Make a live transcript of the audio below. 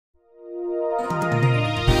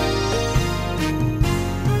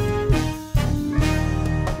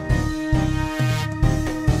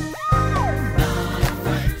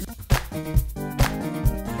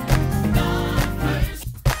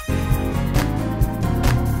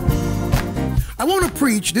I want to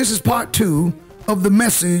preach, this is part 2 of the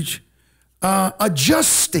message,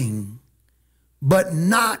 adjusting but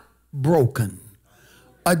not broken.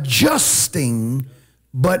 Adjusting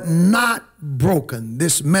but not broken.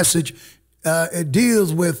 This message, it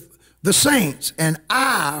deals with the saints and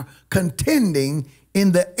our contending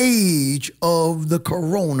in the age of the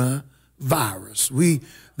coronavirus.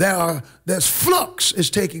 There's flux is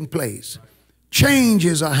taking place.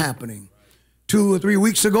 Changes are happening. 2 or 3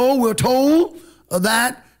 weeks ago, we're told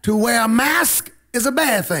that to wear a mask is a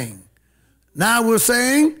bad thing. Now we're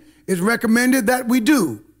saying it's recommended that we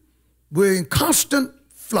do. We're in constant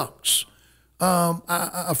flux.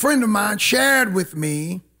 A friend of mine shared with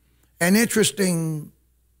me an interesting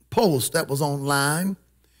post that was online,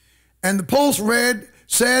 and the post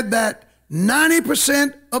said that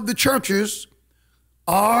 90% of the churches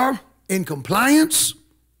are in compliance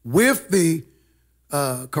with the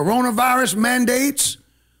coronavirus mandates.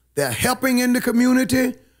 They're helping in the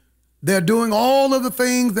community. They're doing all of the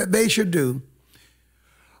things that they should do.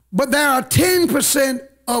 But there are 10%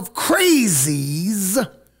 of crazies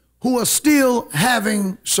who are still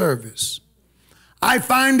having service. I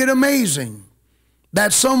find it amazing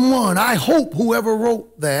that someone, I hope whoever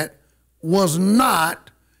wrote that was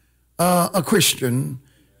not a Christian.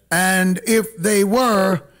 And if they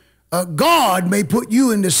were, God may put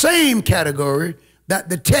you in the same category that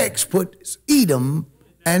the text puts Edom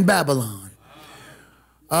and Babylon.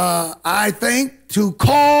 I think to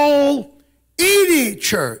call any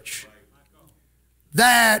church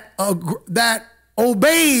that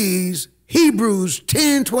obeys Hebrews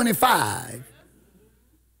 10:25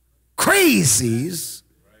 crazies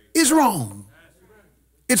is wrong.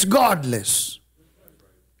 It's godless.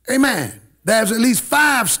 Amen. There's at least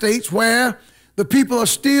 5 states where the people are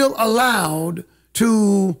still allowed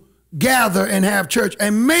to gather and have church.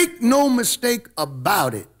 And make no mistake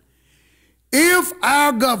about it, if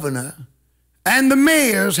our governor and the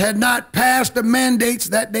mayors had not passed the mandates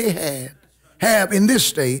that they have in this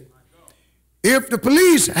state, if the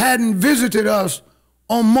police hadn't visited us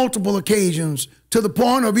on multiple occasions to the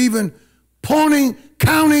point of even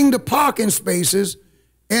counting the parking spaces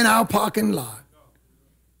in our parking lot,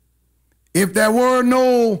 if there were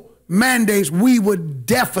no mandates, we would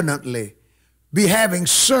definitely be having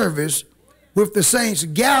service with the saints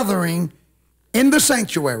gathering in the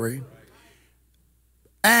sanctuary.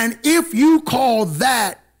 And if you call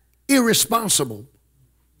that irresponsible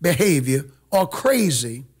behavior or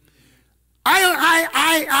crazy,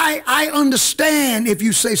 I understand if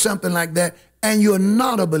you say something like that and you're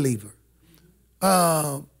not a believer.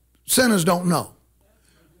 Sinners don't know.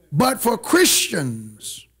 But for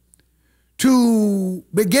Christians to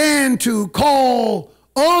begin to call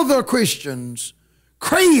other Christians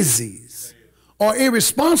crazies or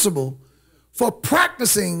irresponsible for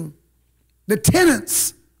practicing the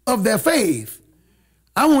tenets of their faith,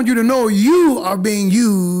 I want you to know you are being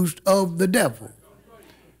used of the devil.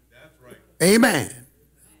 Amen.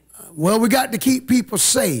 Well, we got to keep people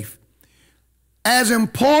safe. As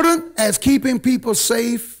important as keeping people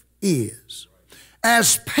safe is,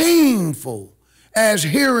 as painful as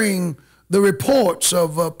hearing the reports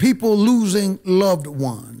of people losing loved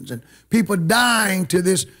ones and people dying to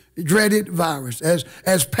this dreaded virus,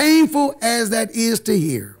 as painful as that is to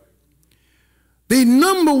hear, the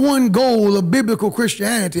number one goal of biblical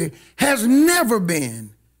Christianity has never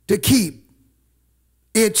been to keep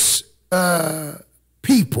its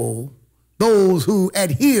people, those who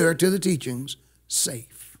adhere to the teachings,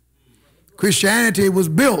 safe. Christianity was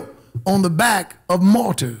built on the back of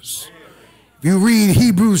martyrs. If you read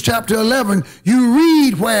Hebrews chapter 11, you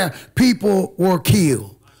read where people were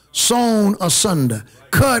killed, sewn asunder,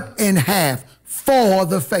 cut in half for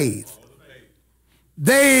the faith.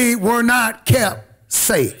 They were not kept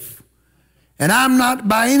safe. And I'm not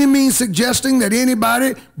by any means suggesting that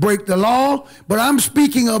anybody break the law, but I'm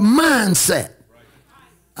speaking of mindset.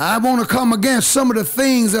 I want to come against some of the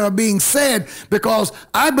things that are being said because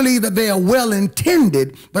I believe that they are well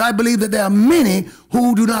intended, but I believe that there are many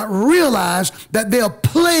who do not realize that they are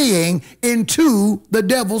playing into the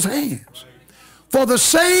devil's hands. For the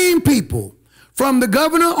same people from the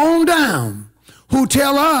governor on down who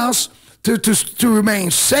tell us to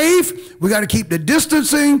remain safe, we got to keep the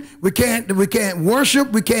distancing, we can't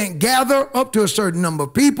worship, we can't gather up to a certain number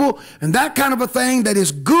of people, and that kind of a thing that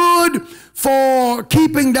is good for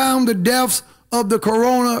keeping down the deaths of the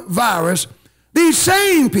coronavirus. These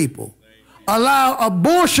same people allow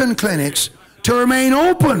abortion clinics to remain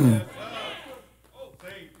open.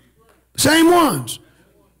 Same ones.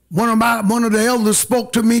 One of the elders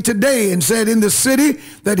spoke to me today and said in the city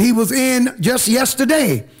that he was in just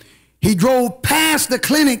yesterday, he drove past the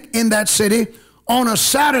clinic in that city on a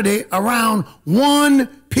Saturday around 1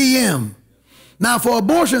 p.m. Now, for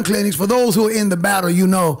abortion clinics, for those who are in the battle, you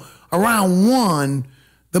know, around 1,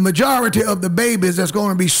 the majority of the babies that's going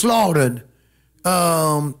to be slaughtered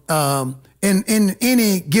in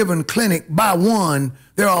any given clinic by 1,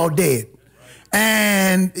 they're all dead.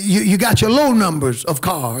 And you got your low numbers of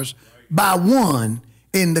cars by 1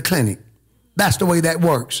 in the clinic. That's the way that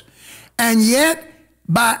works. And yet,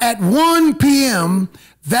 at 1 p.m.,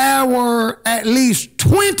 there were at least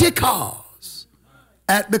 20 cars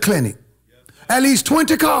at the clinic. At least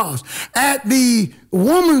 20 cars. At the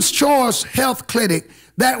Woman's Choice Health Clinic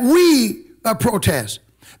that we protest,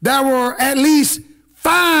 there were at least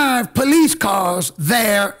 5 police cars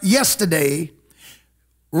there yesterday,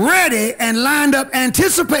 ready and lined up,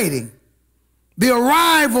 anticipating the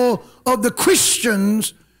arrival of the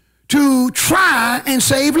Christians to try and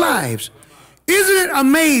save lives. Isn't it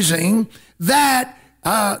amazing that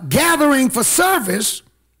gathering for service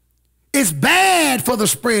is bad for the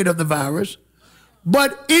spread of the virus,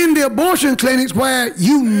 but in the abortion clinics where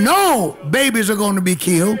you know babies are going to be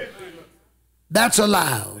killed, that's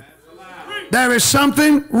allowed? There is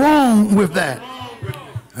something wrong with that.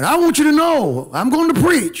 And I want you to know, I'm going to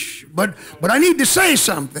preach, but I need to say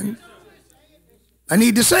something. I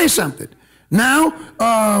need to say something. Now,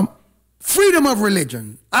 freedom of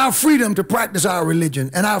religion, our freedom to practice our religion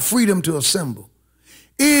and our freedom to assemble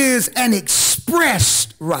is an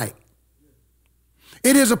expressed right.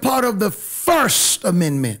 It is a part of the First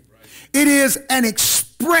Amendment. It is an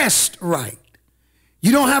expressed right.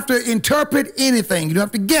 You don't have to interpret anything. You don't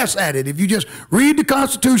have to guess at it. If you just read the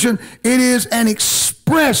Constitution, it is an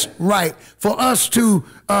express right for us to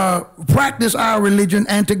practice our religion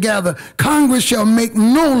and to gather. Congress shall make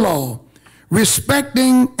no law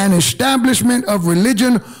respecting an establishment of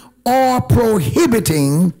religion or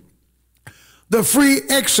prohibiting the free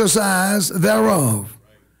exercise thereof,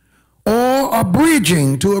 or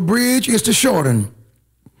abridging. To abridge is to shorten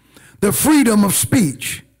the freedom of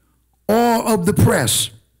speech or of the press,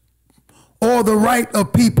 or the right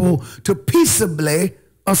of people to peaceably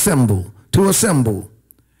assemble,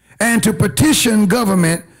 and to petition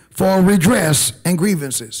government for redress and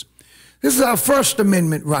grievances. This is our First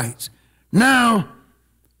Amendment rights. Now,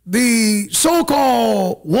 the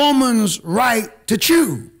so-called woman's right to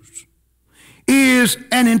choose is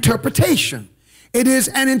an interpretation. It is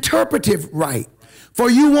an interpretive right, for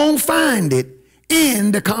you won't find it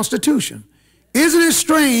in the Constitution. Isn't it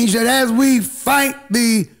strange that as we fight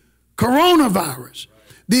the coronavirus,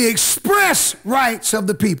 the express rights of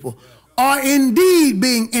the people are indeed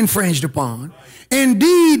being infringed upon,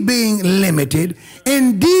 indeed being limited,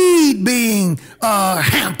 indeed being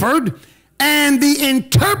hampered, and the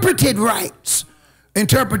interpreted rights,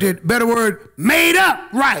 better word, made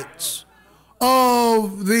up rights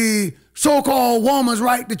of the so-called woman's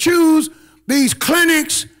right to choose, these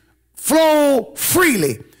clinics flow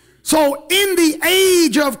freely. So in the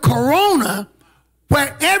age of corona,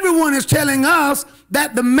 where everyone is telling us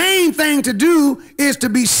that the main thing to do is to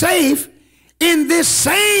be safe, in this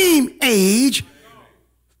same age,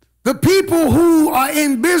 the people who are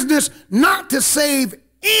in business not to save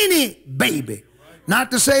any baby,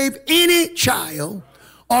 not to save any child,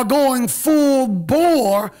 are going full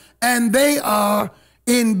bore, and they are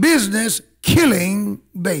in business killing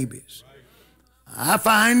babies. I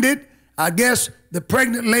find it, I guess the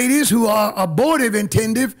pregnant ladies who are abortive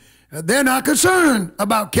intensive, they're not concerned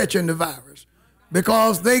about catching the virus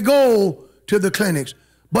because they go to the clinics.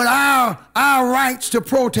 But our rights to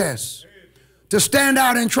protest, to stand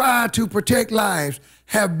out and try to protect lives,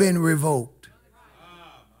 have been revoked,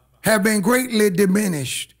 have been greatly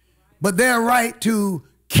diminished. But their right to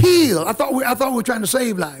kill, I thought we were trying to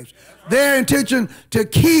save lives. Their intention to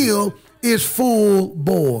kill is full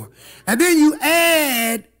bore. And then you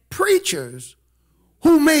add preachers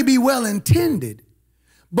who may be well-intended,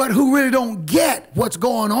 but who really don't get what's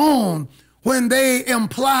going on when they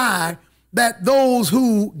imply that those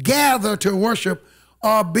who gather to worship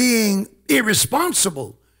are being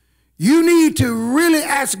irresponsible. You need to really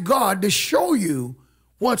ask God to show you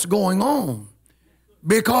what's going on,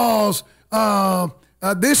 because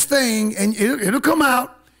this thing, and it'll come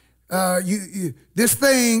out, this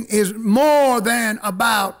thing is more than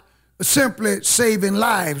about simply saving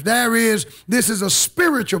lives. This is a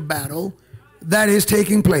spiritual battle that is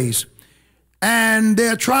taking place. And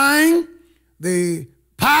they're trying, the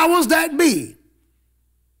powers that be,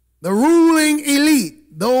 the ruling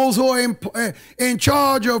those who are in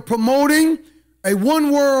charge of promoting a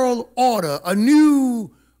one world order, a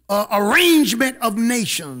new arrangement of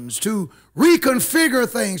nations, to reconfigure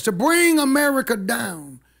things, to bring America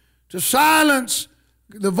down, to silence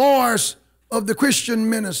the voice of the Christian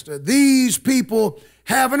minister. These people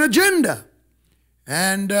have an agenda.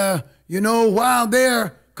 And, while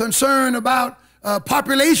they're concerned about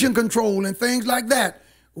population control and things like that,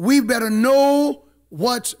 we better know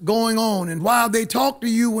what's going on. And while they talk to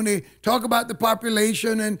you, when they talk about the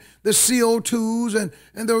population and the CO2s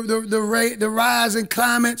and the rise in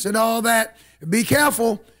climates and all that, be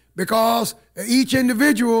careful, because each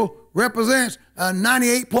individual represents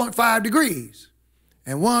 98.5 degrees.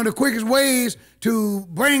 And one of the quickest ways to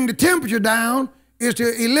bring the temperature down is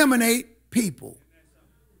to eliminate people.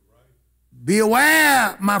 Be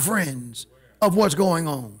aware, my friends, of what's going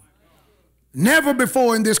on. Never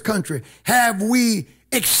before in this country have we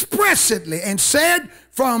expressly and said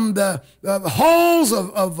from the halls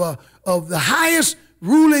of the highest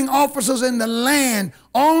ruling officers in the land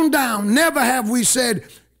on down, never have we said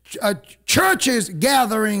churches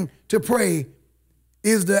gathering to pray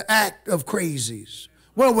is the act of crazies.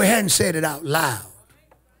 Well, we hadn't said it out loud.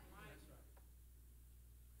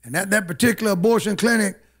 And at that particular abortion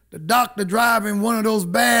clinic, the doctor driving one of those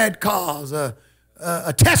bad cars, a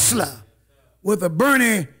Tesla, with a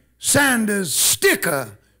Bernie Sanders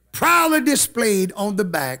sticker proudly displayed on the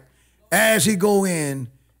back as he go in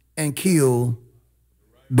and kill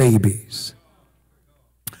babies.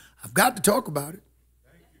 I've got to talk about it.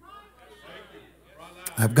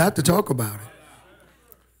 I've got to talk about it.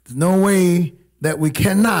 There's no way that we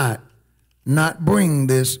cannot not bring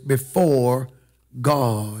this before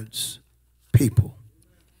God's people.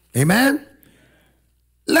 Amen?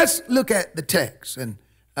 Let's look at the text. And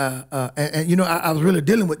I was really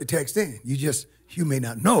dealing with the text then. You may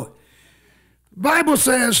not know it. The Bible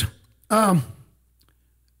says, by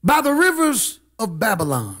the rivers of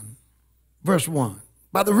Babylon, verse 1,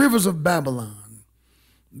 by the rivers of Babylon.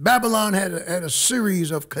 Babylon had a series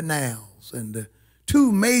of canals, and the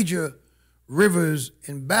two major rivers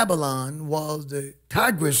in Babylon was the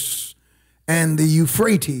Tigris and the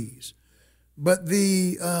Euphrates. But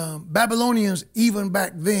the Babylonians, even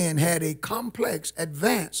back then, had a complex,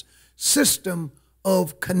 advanced system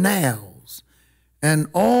of canals. And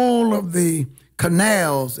all of the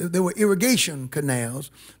canals, there were irrigation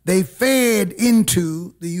canals, they fed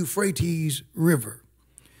into the Euphrates River.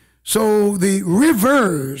 So the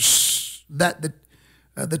rivers that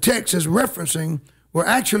the text is referencing were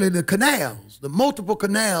actually the canals, the multiple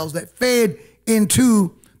canals that fed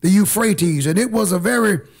into the Euphrates. And it was a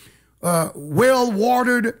very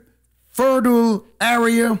well-watered, fertile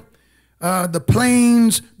area. The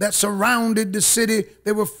plains that surrounded the city,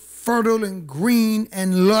 they were fertile and green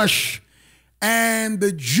and lush. And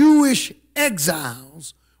the Jewish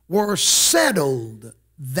exiles were settled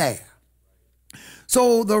there.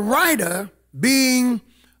 So the writer, being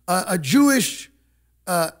a Jewish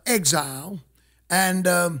exile, and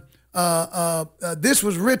this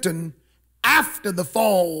was written after the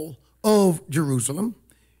fall of Jerusalem,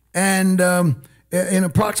 and in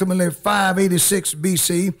approximately 586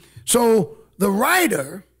 BC. So the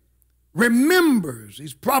writer remembers,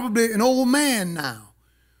 he's probably an old man now,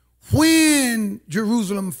 when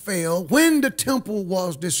Jerusalem fell, when the temple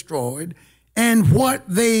was destroyed, and what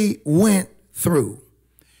they went through.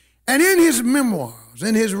 And in his memoirs,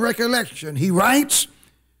 in his recollection, he writes,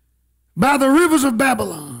 by the rivers of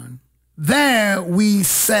Babylon, there we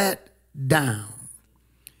sat down.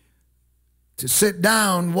 To sit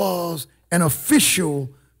down was an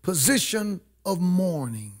official position of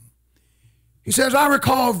mourning. He says, I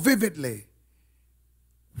recall vividly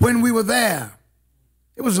when we were there.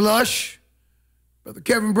 It was lush. Brother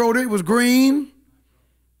Kevin Brody, it was green,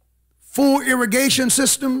 full irrigation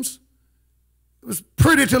systems. It was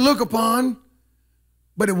pretty to look upon,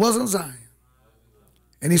 but it wasn't Zion.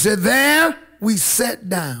 And he said, there we sat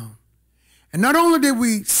down. And not only did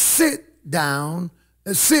we sit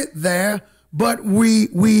there, but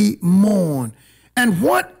we mourned. And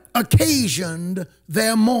what occasioned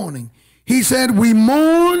their mourning? He said, we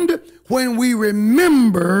mourned when we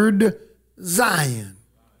remembered Zion.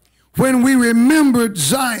 When we remembered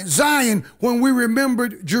Zion, when we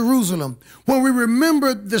remembered Jerusalem, when we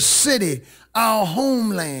remembered the city, our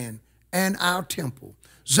homeland, and our temple.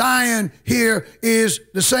 Zion here is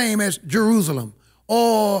the same as Jerusalem,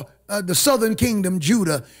 or the southern kingdom,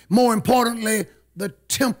 Judah. More importantly, the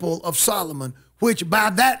temple of Solomon, which by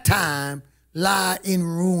that time lie in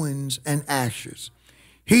ruins and ashes.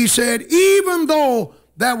 He said, even though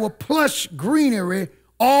there were plush greenery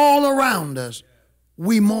all around us,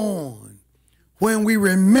 we mourn when we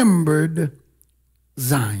remembered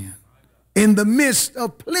Zion. In the midst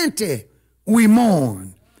of plenty, we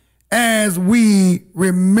mourn as we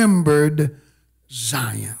remembered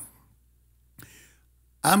Zion.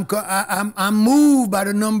 I'm moved by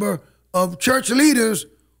the number of church leaders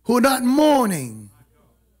who are not mourning.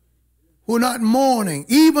 Who are not mourning.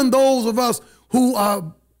 Even those of us who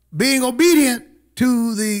are being obedient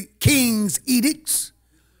to the king's edicts.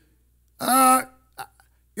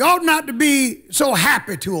 You ought not to be so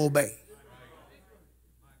happy to obey.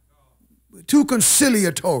 We're too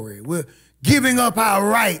conciliatory. We're giving up our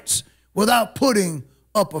rights without putting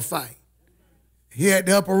up a fight. Here at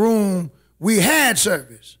the upper room, we had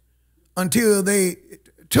service until they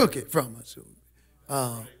took it from us.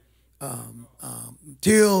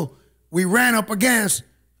 Till we ran up against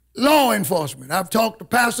law enforcement. I've talked to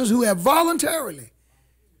pastors who have voluntarily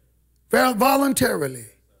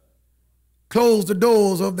closed the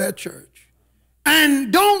doors of their church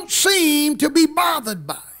and don't seem to be bothered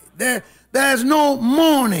by it. There's no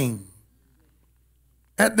mourning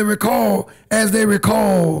at the recall as they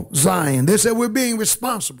recall Zion. They said we're being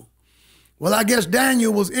responsible. Well, I guess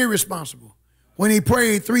Daniel was irresponsible when he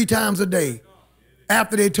prayed 3 times a day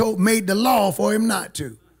after they made the law for him not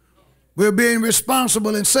to. We're being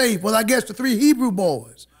responsible and safe. Well, I guess the 3 Hebrew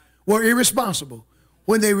boys were irresponsible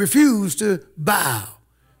when they refused to bow.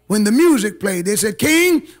 When the music played, they said,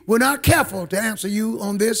 King, we're not careful to answer you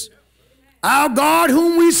on this. Our God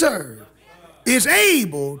whom we serve is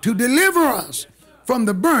able to deliver us from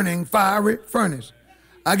the burning fiery furnace.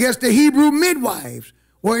 I guess the Hebrew midwives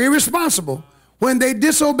were irresponsible when they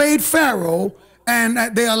disobeyed Pharaoh and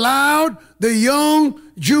they allowed the young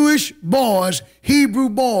Jewish boys, Hebrew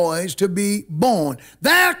boys, to be born.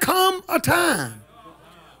 There come a time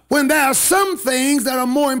when there are some things that are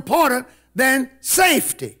more important than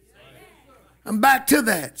safety. I'm back to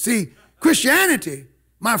that. See, Christianity,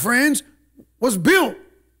 my friends, was built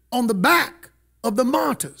on the back of the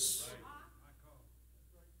martyrs.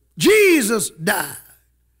 Jesus died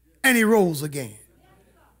and he rose again.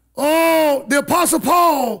 Oh, the Apostle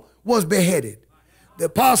Paul was beheaded. The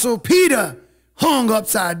Apostle Peter hung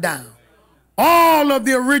upside down. All of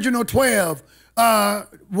the original 12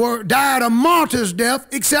 died a martyr's death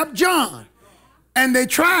except John. And they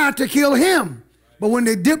tried to kill him. But when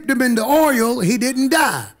they dipped him in the oil, he didn't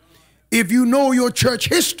die. If you know your church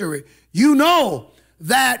history, you know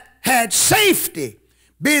that had safety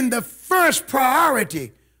been the first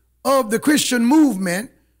priority of the Christian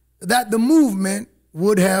movement, that the movement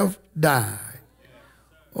would have died.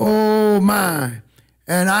 Oh my.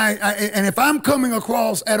 And if I'm coming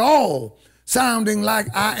across at all sounding like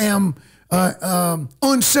I am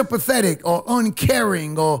unsympathetic or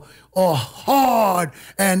uncaring or hard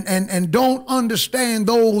and don't understand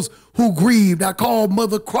those who grieved. I called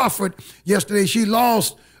Mother Crawford yesterday. She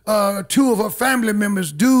lost 2 of her family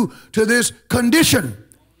members due to this condition,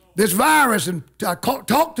 this virus. And I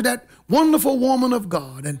talked to that wonderful woman of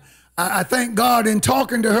God. And I thank God in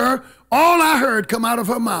talking to her, all I heard come out of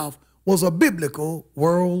her mouth was a biblical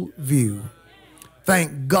worldview.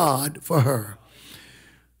 Thank God for her.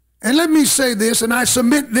 And let me say this, and I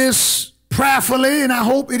submit this prayerfully, and I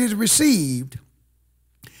hope it is received.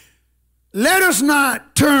 Let us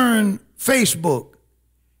not turn Facebook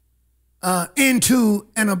into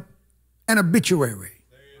an obituary.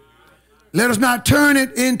 Let us not turn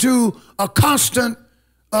it into a constant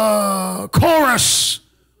chorus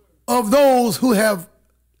of those who have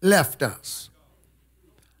left us.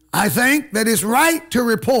 I think that it's right to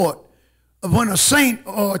report when a saint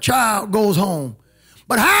or a child goes home.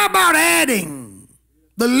 But how about adding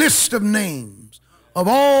the list of names of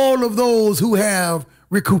all of those who have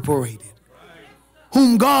recuperated,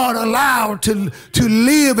 whom God allowed to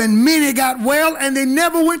live, and many got well and they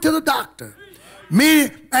never went to the doctor.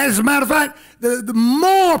 Many, as a matter of fact, the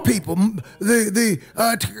more people,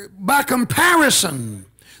 by comparison,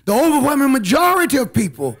 the overwhelming majority of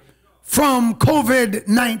people from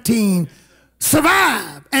COVID-19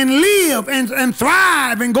 survive and live and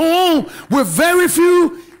thrive and go on with very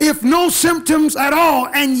few, if no symptoms at all.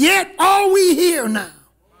 And yet all we hear now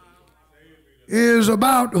is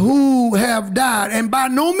about who have died. And by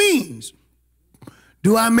no means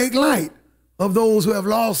do I make light of those who have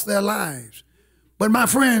lost their lives. But my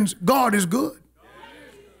friends, God is good.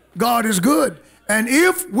 God is good. And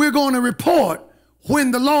if we're going to report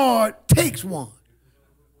when the Lord takes one,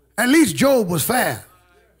 at least Job was fair.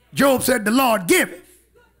 Job said, the Lord giveth,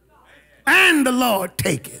 and the Lord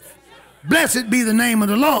taketh. Blessed be the name of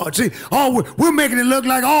the Lord. See, we're making it look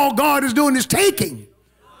like all God is doing is taking.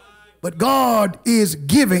 But God is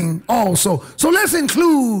giving also. So let's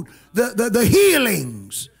include the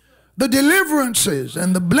healings, the deliverances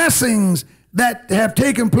and the blessings that have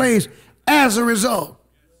taken place as a result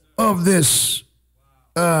of this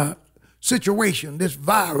situation, this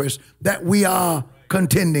virus that we are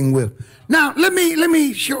contending with. Now, let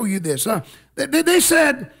me show you this. They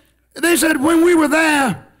said when we were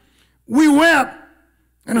there, we wept.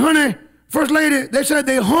 And honey, First Lady, they said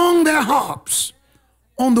they hung their harps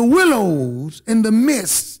on the willows in the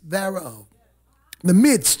midst thereof. The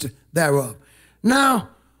midst thereof. Now,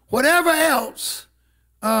 whatever else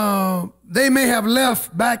they may have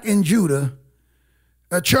left back in Judah,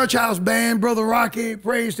 a church house band, Brother Rocky,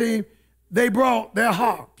 praise team, they brought their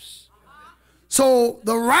harps. So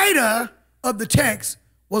the writer of the text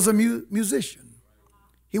was a musician.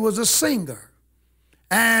 He was a singer.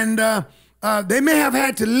 And they may have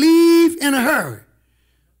had to leave in a hurry,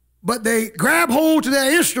 but they grabbed hold to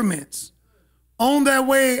their instruments on their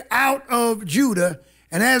way out of Judah,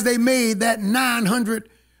 and as they made that 900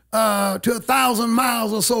 to 1,000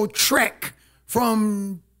 miles or so trek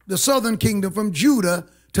from the southern kingdom, from Judah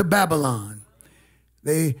to Babylon,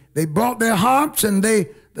 they brought their harps, and the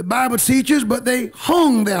Bible teaches, but they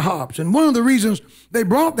hung their harps. And one of the reasons they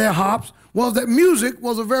brought their harps was that music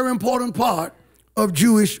was a very important part of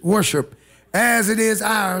Jewish worship, as it is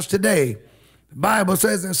ours today. The Bible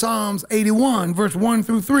says in Psalms 81, verse 1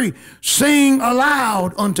 through 3, sing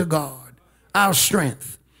aloud unto God, our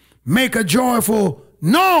strength. Make a joyful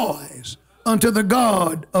noise unto the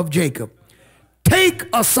God of Jacob. Take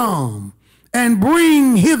a psalm and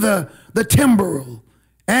bring hither the timbrel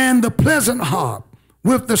and the pleasant harp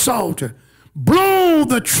with the psalter. Blow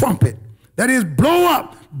the trumpet, that is, blow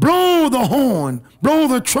up, blow the horn, blow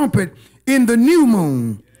the trumpet in the new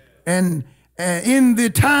moon and in the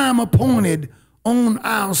time appointed on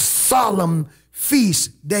our solemn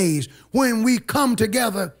feast days, when we come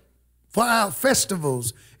together for our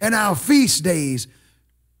festivals and our feast days.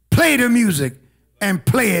 Play the music and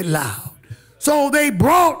play it loud. So they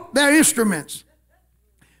brought their instruments.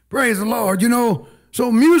 Praise the Lord. You know,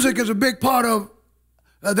 so music is a big part of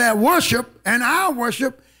their worship and our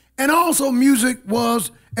worship, and also music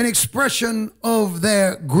was an expression of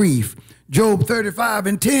their grief. Job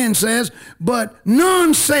 35:10 says, but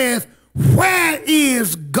none saith, where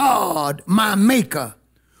is God my maker,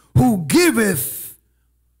 who giveth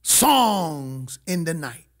songs in the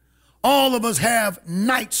night? All of us have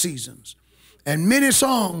night seasons and many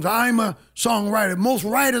songs. I'm a songwriter. Most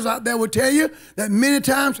writers out there will tell you that many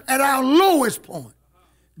times at our lowest point,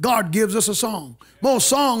 God gives us a song. Most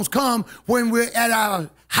songs come when we're at our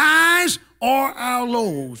highs or our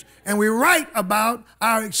lows, and we write about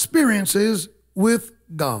our experiences with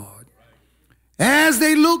God. As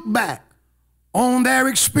they look back on their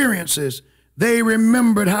experiences, they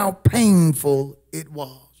remembered how painful it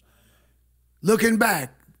was. Looking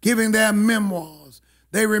back, giving their memoirs,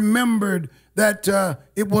 they remembered that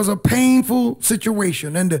it was a painful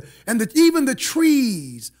situation, and even the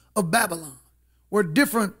trees of Babylon were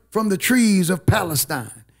different from the trees of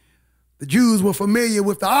Palestine. The Jews were familiar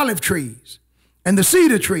with the olive trees and the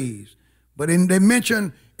cedar trees, but they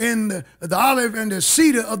mention in the olive and the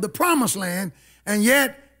cedar of the promised land, and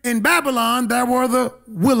yet in Babylon there were the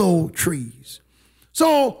willow trees.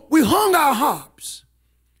 So we hung our harps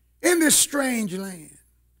in this strange land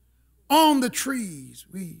on the trees.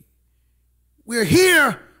 We're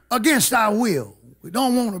here against our will. We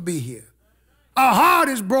don't want to be here. Our heart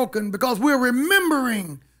is broken because we're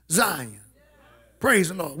remembering Zion. Praise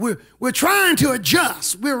the Lord. We're trying to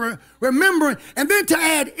adjust. We're remembering. And then to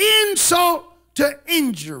add insult to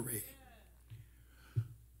injury.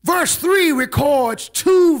 Verse 3 records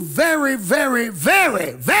two very, very,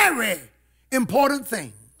 very, very important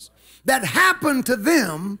things that happened to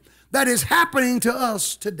them that is happening to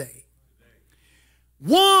us today.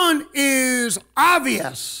 One is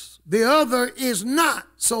obvious. The other is not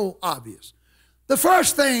so obvious. The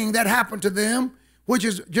first thing that happened to them, which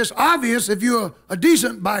is just obvious if you're a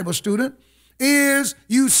decent Bible student, is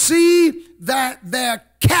you see that their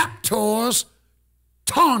captors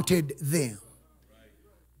taunted them.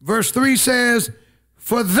 Verse 3 says,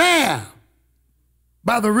 for there,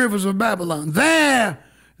 by the rivers of Babylon, there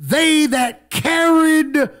they that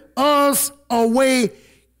carried us away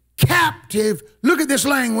captive, look at this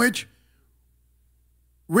language,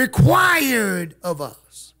 required of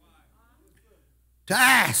us to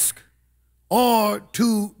ask or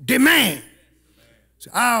to demand.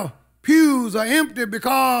 So our pews are empty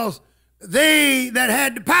because they that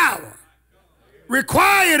had the power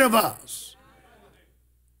required of us.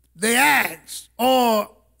 They asked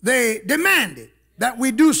or they demanded that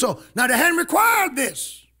we do so. Now they hadn't required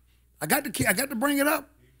this. I got to bring it up.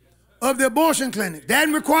 Of the abortion clinic. They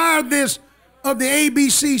hadn't required this of the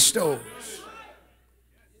ABC stores.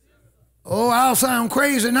 Oh, I'll sound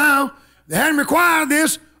crazy now. They hadn't required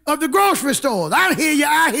this of the grocery stores. I hear you,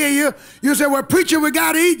 I hear you. You say, well, preacher, we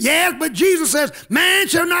got to eat. Yes, but Jesus says, man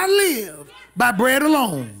shall not live by bread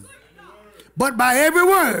alone, but by every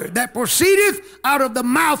word that proceedeth out of the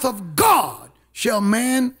mouth of God shall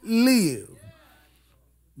man live.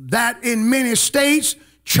 That in many states,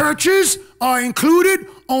 churches are included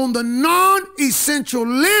on the non-essential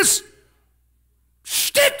list.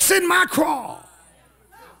 Sticks in my craw.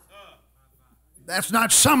 That's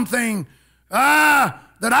not something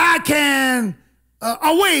that I can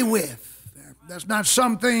away with. That's not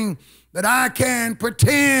something that I can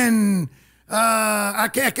pretend. I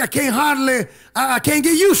can't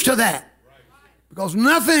get used to that, because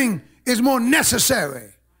nothing is more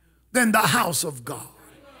necessary than the house of God.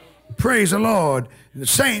 Praise the Lord. The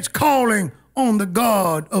saints calling on the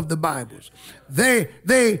God of the Bibles. They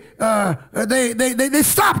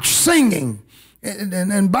stopped singing, and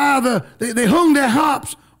they hung their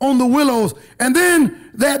harps on the willows, and then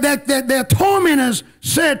their tormentors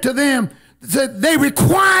said to them that they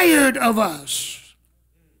required of us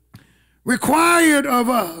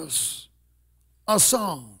a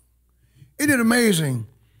song. Isn't it amazing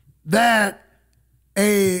that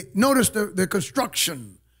notice the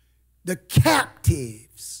construction, the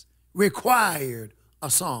captives required a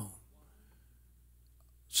song.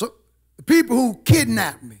 So the people who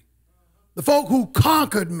kidnapped me, the folk who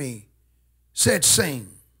conquered me, said sing.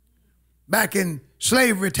 Back in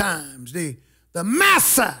slavery times, the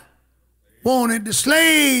massa wanted the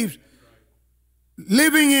slaves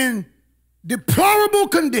living in deplorable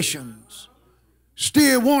conditions,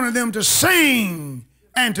 still wanted them to sing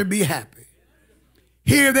and to be happy.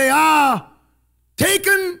 Here they are,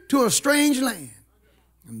 taken to a strange land.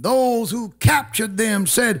 And those who captured them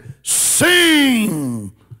said,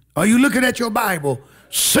 sing. Are you looking at your Bible?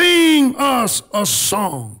 Sing us a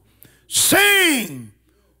song. Sing.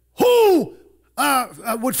 Who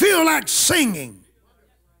would feel like singing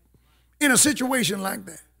in a situation like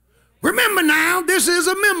that? Remember now, this is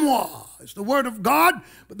a memoir. It's the word of God,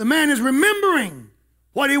 but the man is remembering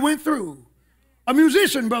what he went through. A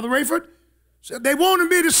musician, Brother Rayford, said they wanted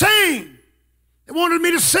me to sing. They wanted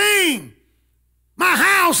me to sing. My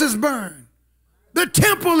house is burned. The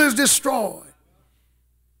temple is destroyed.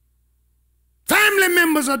 Family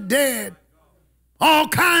members are dead. All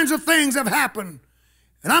kinds of things have happened.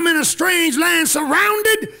 And I'm in a strange land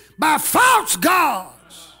surrounded by false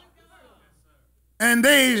gods. And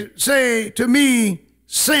they say to me,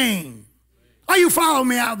 sing. Are you following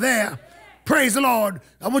me out there? Praise the Lord.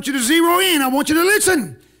 I want you to zero in. I want you to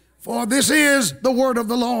listen. For this is the word of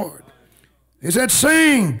the Lord. He said,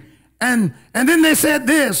 sing. And then they said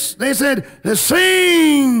this. They said,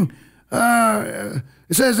 sing. It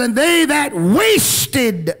says, and they that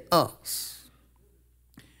wasted us.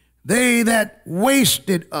 They that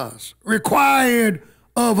wasted us required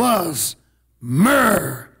of us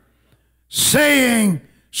myrrh, saying,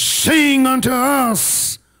 sing unto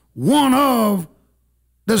us one of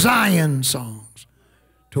the Zion songs.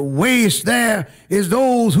 To waste there is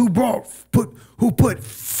those who put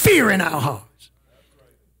fear in our hearts.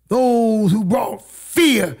 Those who brought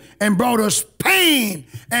fear and brought us pain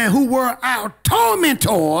and who were our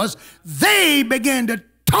tormentors, they began to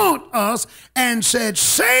taunt us and said,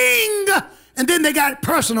 sing. And then they got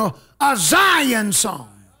personal, a Zion song.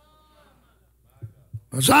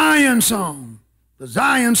 A Zion song. The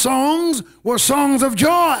Zion songs were songs of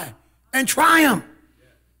joy and triumph.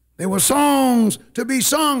 They were songs to be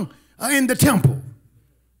sung in the temple.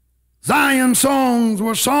 Zion songs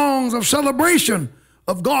were songs of celebration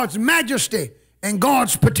of God's majesty and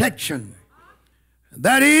God's protection.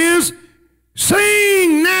 That is,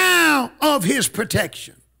 sing now of his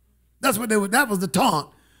protection. That's what that was the taunt.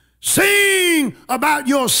 Sing about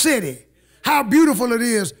your city, how beautiful it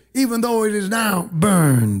is, even though it is now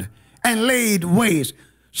burned and laid waste.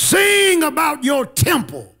 Sing about your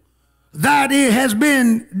temple, that it has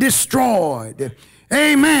been destroyed.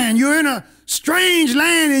 Amen. You're in a strange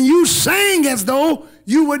land and you sing as though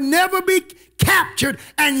you would never be captured,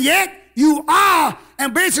 and yet you are.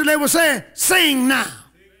 And basically they were saying, sing now.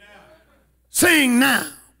 Sing now.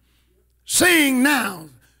 Sing now.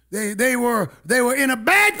 They were in a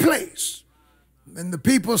bad place. And the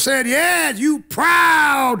people said, yes, you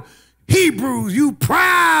proud Hebrews, you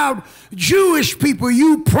proud Jewish people,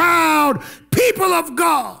 you proud people of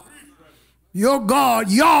God. Your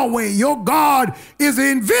God, Yahweh, your God is the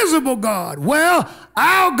invisible God. Well,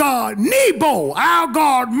 our God, Nebo, our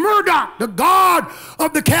God, Marduk, the God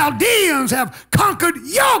of the Chaldeans have conquered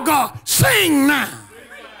your God. Sing now.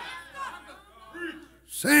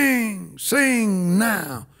 Sing, sing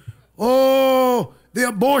now. Oh, the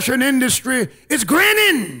abortion industry is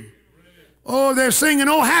grinning. Oh, they're singing,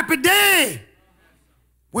 oh, happy day.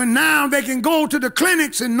 When now they can go to the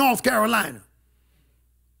clinics in North Carolina.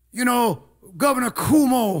 You know, Governor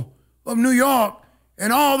Cuomo of New York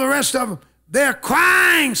and all the rest of them, they're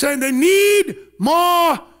crying, saying they need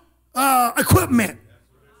more equipment.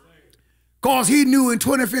 Because he knew in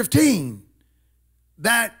 2015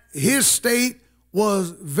 that his state was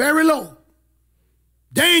very low,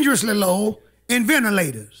 dangerously low in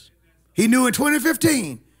ventilators. He knew in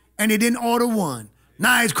 2015, and he didn't order one.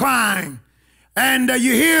 Now he's crying. And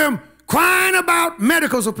you hear him crying about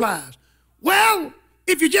medical supplies. Well,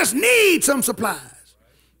 if you just need some supplies,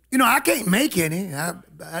 you know, I can't make any.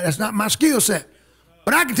 That's not my skill set.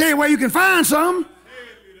 But I can tell you where you can find some.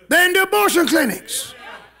 They're in the abortion clinics.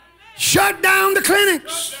 Shut down the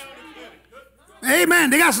clinics. Amen.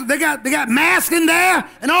 They got masks in there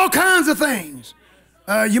and all kinds of things.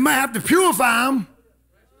 You might have to purify them.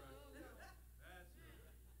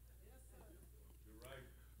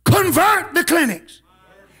 Convert the clinics.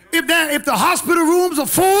 If the hospital rooms are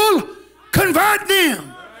full, convert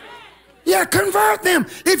them. Yeah, convert them.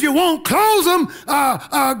 If you won't close them,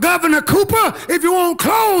 Governor Cooper, if you won't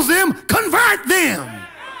close them, convert them.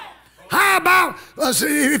 How about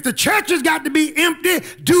if the church has got to be empty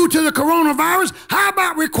due to the coronavirus, how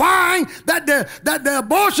about requiring that the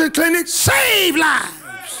abortion clinics save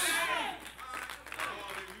lives?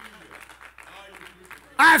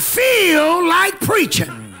 I feel like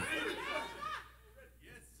preaching.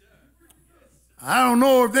 I don't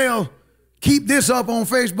know if they'll keep this up on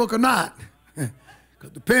Facebook or not.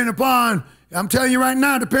 Because depending upon, I'm telling you right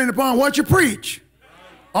now, depending upon what you preach,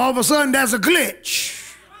 all of a sudden there's a glitch.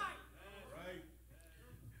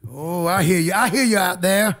 Oh, I hear you. I hear you out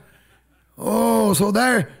there. Oh, so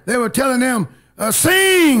they were telling them,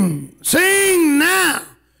 sing, sing now.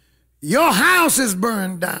 Your house is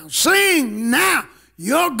burned down. Sing now.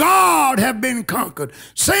 Your God have been conquered.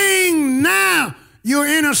 Sing now. You're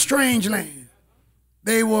in a strange land.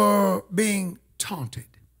 They were being taunted.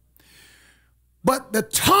 But the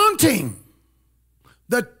taunting,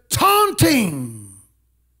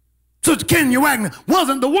 Sister Kenya Wagner,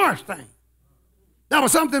 wasn't the worst thing. That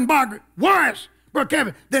was something, Margaret, worse, Brother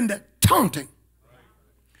Kevin, than the taunting.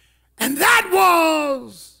 And that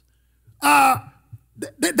was,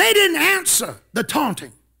 they didn't answer the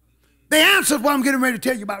taunting. They answered what I'm getting ready to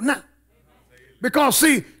tell you about now. Because,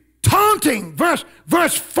 see, taunting, verse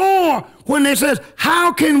 4, when they says,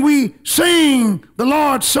 how can we sing the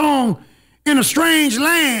Lord's song in a strange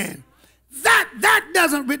land?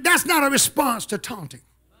 That's not a response to taunting.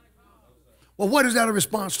 Well, what is that a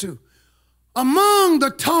response to? Among the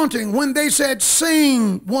taunting, when they said,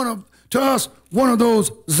 sing to us one of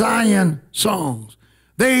those Zion songs,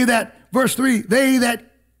 verse 3, they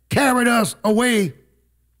that carried us away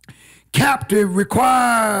captive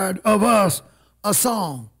required of us a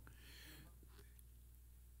song.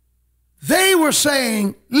 They were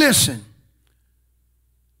saying, listen,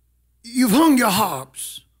 you've hung your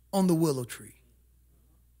harps on the willow tree.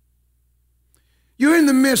 You're in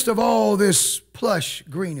the midst of all this plush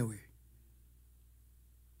greenery.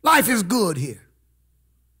 Life is good here.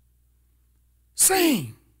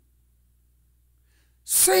 Sing.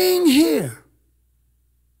 Sing here.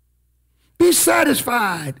 Be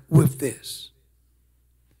satisfied with this.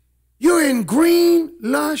 You're in green,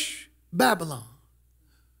 lush Babylon.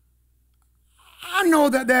 I know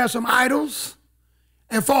that there are some idols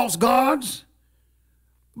and false gods,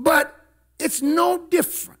 but it's no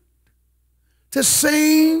different to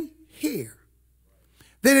sing here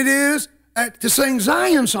than it is to sing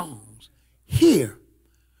Zion songs here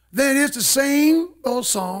than it is to sing those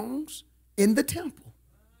songs in the temple.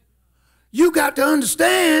 You got to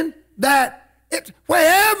understand that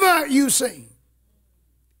wherever you sing,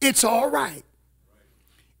 it's all right.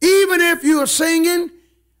 Even if you're singing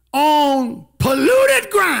on polluted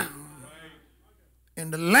ground in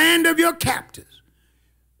the land of your captors,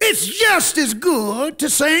 it's just as good to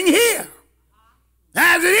sing here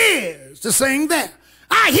as it is to sing there.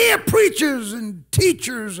 I hear preachers and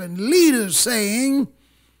teachers and leaders saying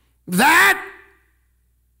that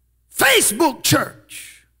Facebook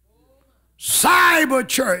church, cyber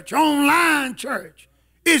church, online church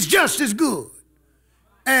is just as good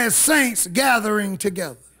as saints gathering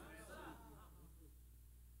together.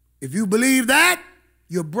 If you believe that,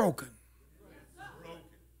 you're broken.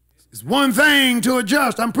 It's one thing to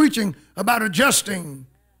adjust. I'm preaching about adjusting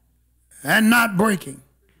and not breaking,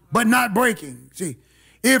 but not breaking. See,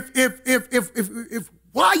 if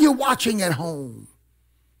while you're watching at home,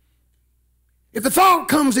 If the thought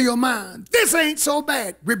comes to your mind, this ain't so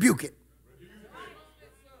bad, rebuke it.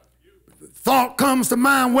 If the thought comes to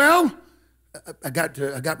mind, well, I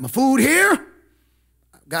got my food here.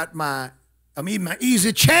 I'm in my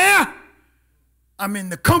easy chair. I'm in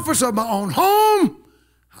the comforts of my own home.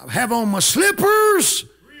 I have on my slippers.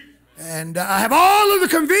 And I have all of the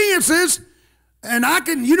conveniences. And I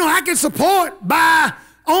can support by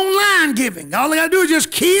online giving. All I got to do is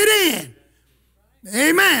just key it in.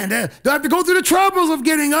 Amen. Don't have to go through the troubles of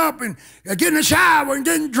getting up and getting a shower and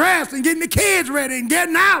getting dressed and getting the kids ready and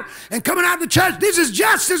getting out and coming out to church. This is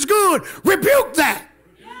just as good. Rebuke that.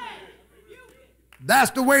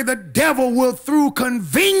 That's the way the devil will, through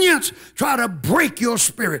convenience, try to break your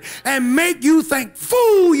spirit and make you think,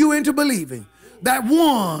 fool you into believing that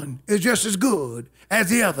one is just as good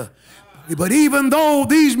as the other. But even though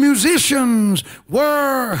these musicians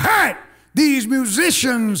were hurt, these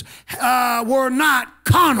musicians were not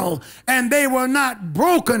carnal and they were not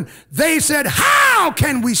broken. They said, how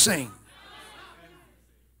can we sing?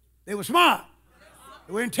 They were smart.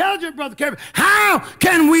 They were intelligent, Brother Kevin. How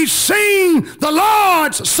can we sing the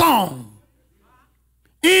Lord's song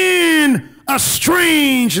in a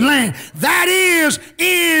strange land? That is,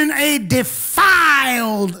 in a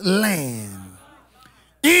defiled land.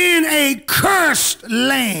 In a cursed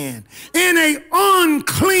land, in a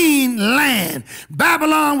unclean land.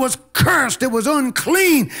 Babylon was cursed, it was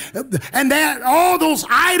unclean, and all those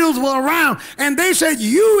idols were around. And they said,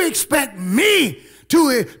 you expect me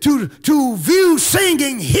to view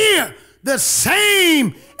singing here the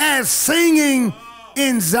same as singing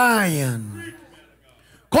in Zion?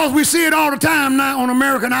 Because we see it all the time now on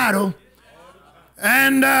American Idol.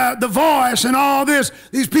 And The Voice and all this,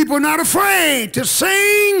 these people are not afraid to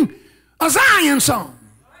sing a Zion song.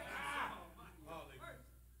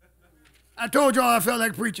 I told y'all I felt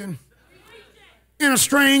like preaching. In a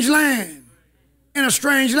strange land. In a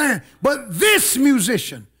strange land. But this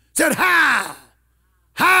musician said, how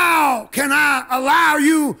can I allow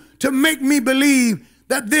you to make me believe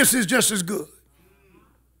that this is just as good?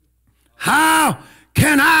 How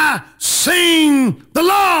can I sing the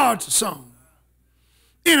Lord's song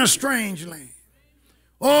in a strange land?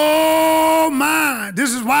 Oh my,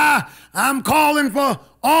 this is why I'm calling for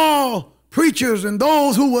all preachers and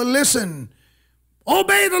those who will listen.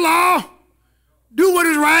 Obey the law, do what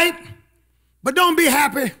is right, but don't be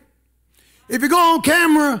happy. If you go on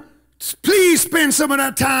camera, please spend some of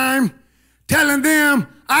that time telling them,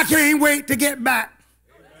 I can't wait to get back.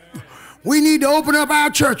 We need to open up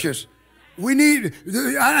our churches. We need,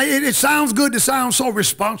 it sounds good to sound so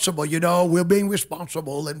responsible, you know, we're being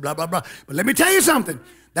responsible and blah, blah, blah. But let me tell you something.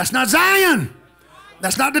 That's not Zion.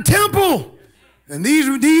 That's not the temple. And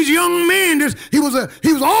these young men, he was an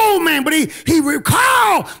old man, but he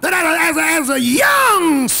recalled that as a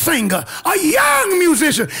young singer, a young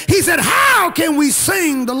musician, he said, how can we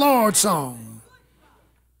sing the Lord's song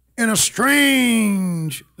in a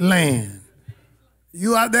strange land?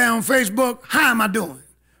 You out there on Facebook, how am I doing?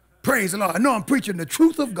 Praise the Lord. I know I'm preaching the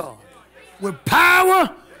truth of God with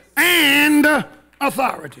power and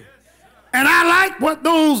authority. And I like what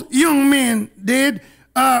those young men did.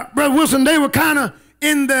 Brother Wilson, they were kind of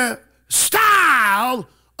in the style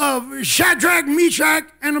of Shadrach, Meshach,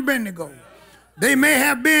 and Abednego. They may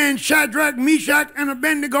have been Shadrach, Meshach, and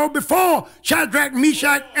Abednego before Shadrach,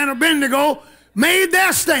 Meshach, and Abednego made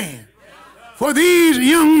their stand. For these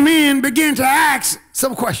young men began to ask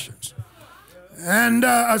some questions. And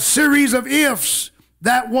a series of ifs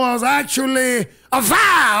that was actually a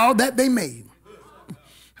vow that they made.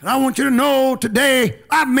 And I want you to know today,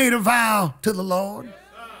 I've made a vow to the Lord.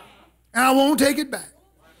 And I won't take it back.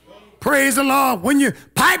 Praise the Lord. When you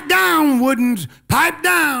pipe down, Woodens, pipe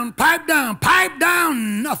down,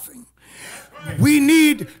 nothing.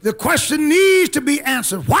 The question needs to be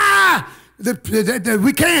answered. Why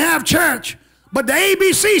we can't have church, but the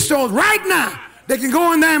ABC stores right now, they can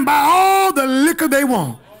go in there and buy all the liquor they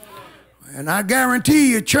want. And I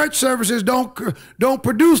guarantee you church services don't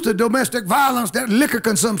produce the domestic violence that liquor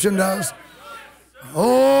consumption does.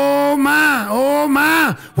 Oh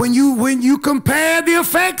my. When you compare the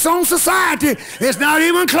effects on society, it's not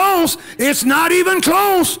even close. It's not even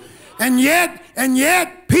close. And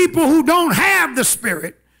yet people who don't have the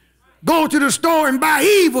Spirit go to the store and buy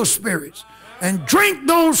evil spirits and drink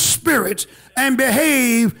those spirits and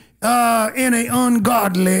behave in an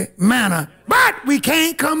ungodly manner. But we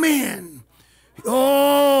can't come in,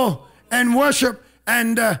 and worship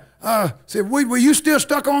and say, were you still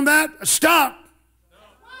stuck on that? Stop.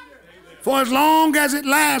 For as long as it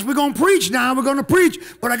lasts, we're going to preach now. We're going to preach,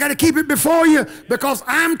 but I got to keep it before you because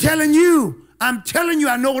I'm telling you, I'm telling you,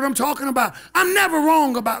 I know what I'm talking about. I'm never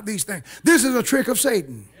wrong about these things. This is a trick of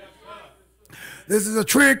Satan. This is a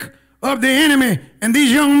trick of the enemy. And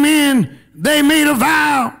these young men, they made a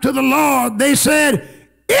vow to the Lord. They said,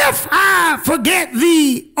 if I forget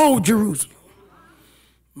thee, O Jerusalem.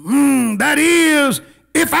 That is,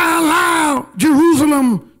 if I allow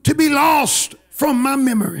Jerusalem to be lost from my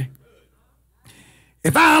memory.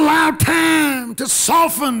 If I allow time to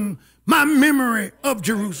soften my memory of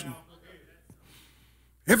Jerusalem.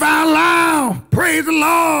 If I allow, praise the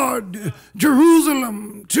Lord,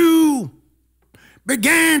 Jerusalem to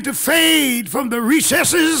begin to fade from the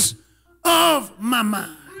recesses of my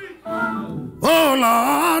mind. Oh,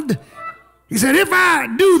 Lord. He said, if I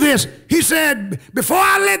do this, he said, before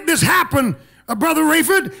I let this happen, Brother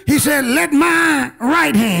Rayford, he said, let my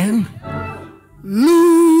right hand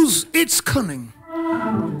lose its cunning.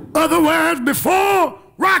 Other words, before,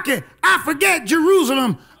 Rocky, I forget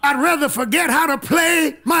Jerusalem, I'd rather forget how to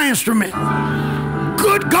play my instrument.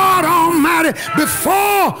 Good God Almighty,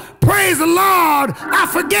 before, praise the Lord, I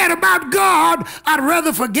forget about God, I'd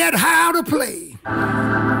rather forget how to play.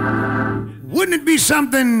 Wouldn't it be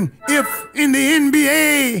something if in the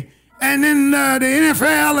NBA and in the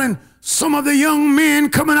NFL and some of the young men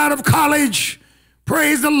coming out of college,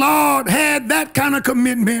 praise the Lord, had that kind of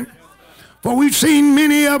commitment? For we've seen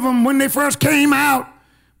many of them when they first came out,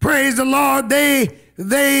 praise the Lord,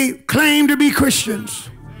 they claimed to be Christians,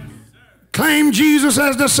 claimed Jesus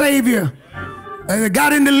as the Savior. They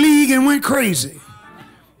got in the league and went crazy.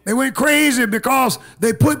 They went crazy because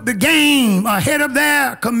they put the game ahead of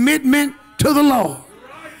their commitment to the Lord.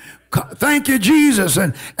 Thank you, Jesus.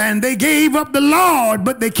 And they gave up the Lord,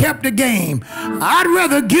 but they kept the game. I'd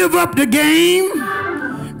rather give up the game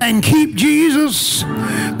and keep Jesus.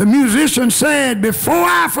 The musician said, before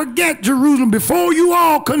I forget Jerusalem, before you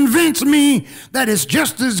all convince me that it's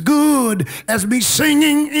just as good as me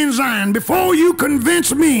singing in Zion, before you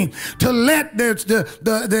convince me to let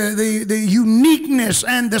the uniqueness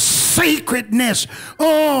and the sacredness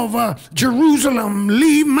of Jerusalem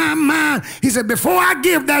leave my mind, he said, before I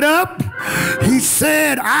give that up, he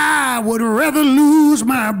said, I would rather lose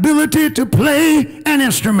my ability to play an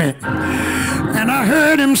instrument. And I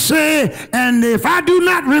heard him say, and if I do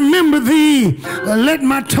not remember thee, let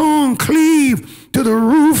my tongue cleave to the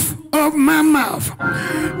roof of my mouth.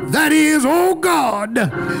 That is, oh God,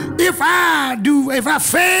 if I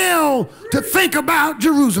fail to think about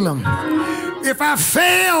Jerusalem, if I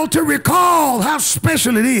fail to recall how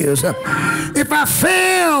special it is, if I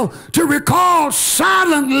fail to recall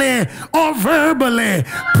silently or verbally,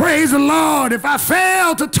 praise the Lord, if I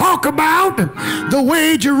fail to talk about the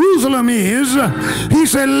way Jerusalem is, he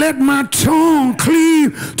said, let my tongue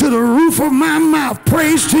cleave to the roof of my mouth.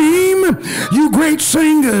 Praise team, you great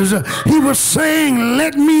singers. He was saying,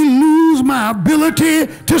 let me lose my ability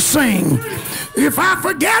to sing. If I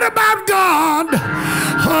forget about God,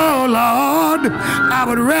 oh Lord, I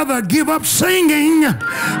would rather give up singing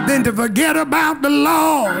than to forget about the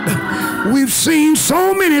Lord. We've seen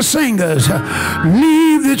so many singers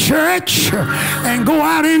leave the church and go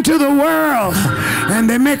out into the world, and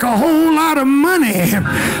they make a whole lot of money,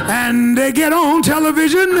 and they get on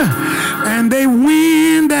television and they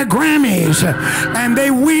win their Grammys and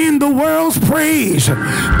they win the world's praise.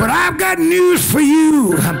 But I've got news for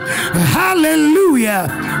you. Hallelujah.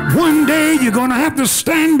 One day you're going to have to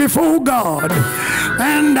stand before God.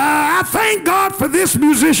 And I thank God for this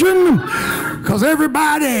musician, because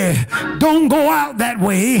everybody don't go out that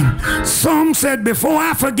way. Some said, before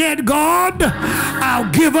I forget God,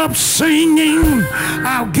 I'll give up singing.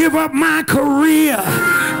 I'll give up my career.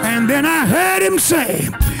 And then I heard him say,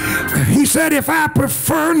 he said, if I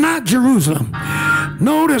prefer not Jerusalem,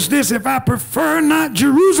 notice this, if I prefer not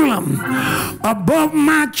Jerusalem above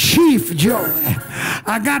my chief joy,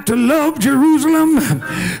 I got to love Jerusalem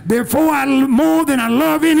more than I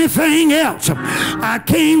love anything else. I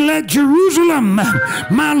can't let Jerusalem,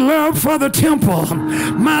 my love for the temple,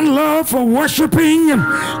 my love for worshiping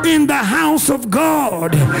in the house of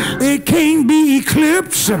God, it can't be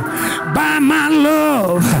eclipsed by my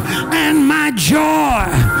love and my joy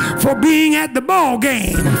for being at the ball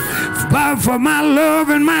game, for my love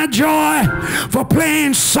and my joy for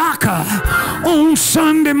playing soccer on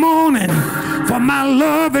Sunday morning, for my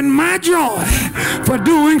love and my joy for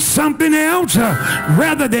doing something else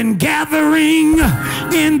rather than gathering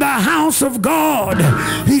in the house of God.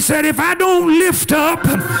 He said, if I don't lift up,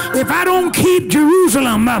 if I don't keep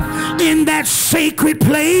Jerusalem in that sacred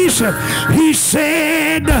place, he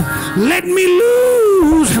said, let me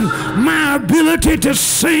lose my ability to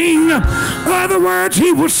sing. In other words,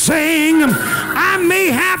 he was saying, I may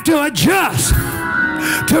have to adjust.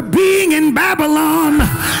 to being in Babylon.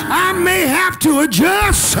 I may have to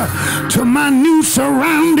adjust to my new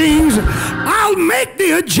surroundings. I'll make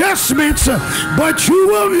the adjustments, but you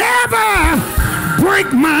will never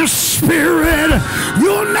break my spirit.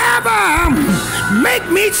 You'll never make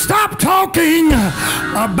me stop talking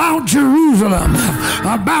about Jerusalem,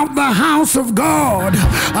 about the house of God,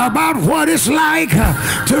 about what it's like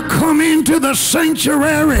to come into the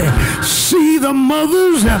sanctuary, see the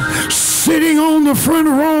mothers sitting on the front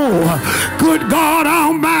row. Good God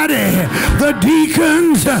Almighty, the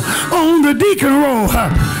deacons on the deacon row,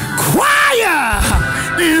 choir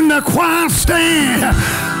in the choir stand.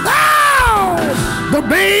 The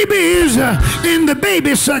babies in the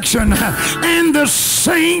baby section, and the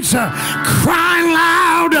saints crying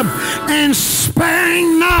loud and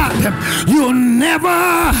sparing not. You'll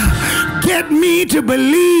never get me to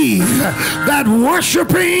believe that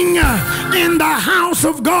worshiping in the house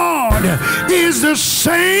of God is the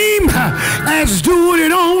same as doing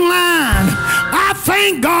it online. I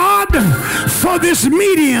thank God for this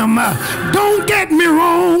medium. Don't get me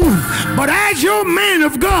wrong, but as your man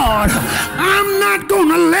of God, I'm not going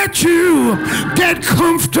to let you get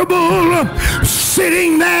comfortable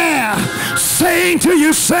sitting there saying to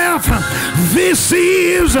yourself, this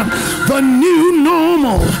is the new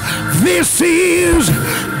normal. This is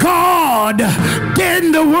God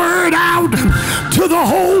getting the word out to the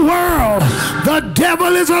whole world. The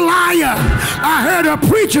devil is a liar. I heard a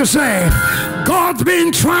preacher say, God's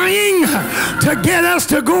been trying to get us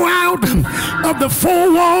to go out of the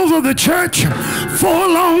four walls of the church for a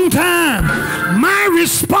long time. My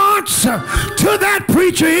response to that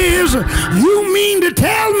preacher is, you mean to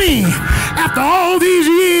tell me after all these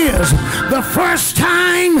years, the first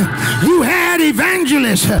time you had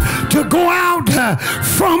evangelists to go out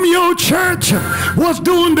from your church was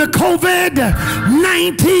during the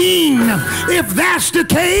COVID-19? If that's the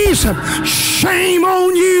case, shame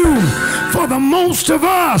on you. For the most of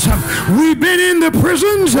us, we've been in the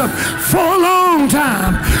prisons for a long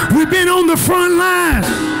time. We've been on the front lines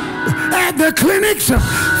at the clinics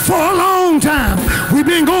for a long time. We've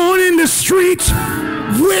been going in the streets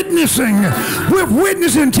witnessing with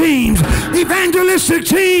witnessing teams, evangelistic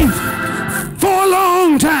teams for a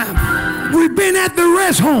long time. We've been at the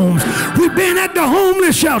rest homes. We've been at the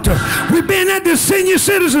homeless shelter. We've been at the senior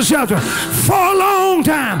citizen shelter for a long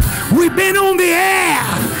time. We've been on the air,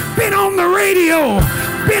 been on the radio,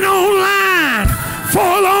 been online for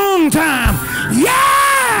a long time.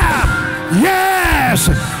 Yeah! Yes!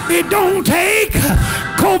 It don't take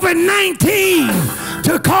COVID-19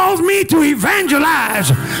 to cause me to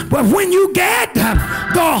evangelize. But when you get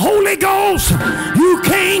the Holy Ghost, you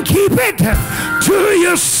can't keep it to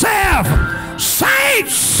yourself.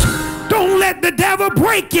 Saints, don't let the devil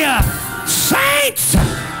break you. Saints,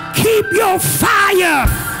 keep your fire.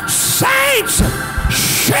 Saints,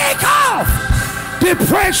 shake off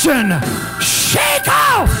depression. Shake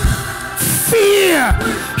off fear.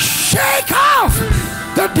 Shake off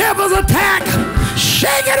the devil's attack.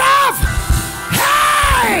 Shake it off.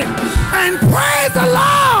 Hey, and praise the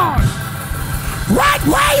Lord. Right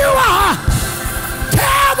where you are,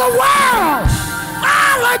 tell the world,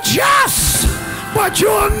 I'll adjust, but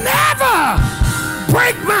you'll never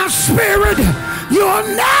break my spirit. You'll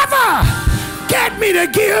never get me to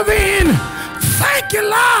give in. Thank you,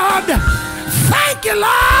 Lord. Thank you,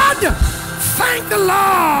 Lord. Thank the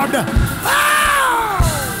Lord.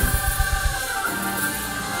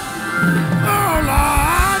 Oh,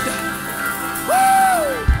 Lord. Woo.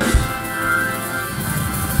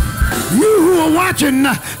 You who are watching,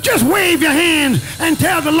 just wave your hands and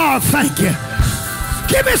tell the Lord thank you.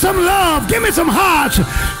 Give me some love. Give me some hearts.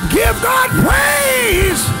 Give God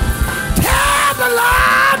praise. Tell the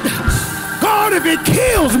Lord, God, if it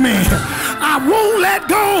kills me, I won't let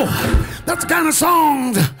go. That's the kind of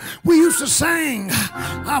songs we used to sing.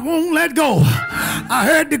 I won't let go. I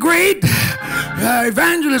heard the great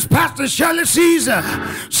evangelist Pastor Shirley Caesar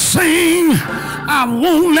sing, I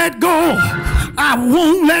won't let go. I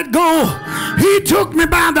won't let go. He took me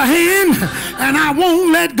by the hand and I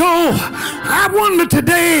won't let go. I wonder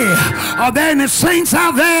today, are there any saints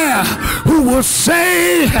out there who will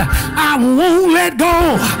say, I won't let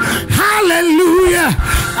go? Hallelujah.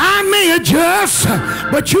 I may adjust,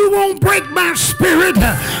 but you won't break my spirit.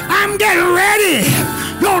 I'm getting ready.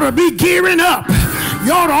 You ought to be gearing up.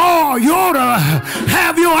 You ought to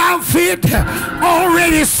have your outfit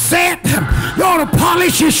already set. You ought to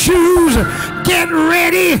polish your shoes. Get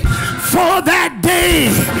ready for that day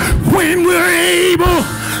when we're able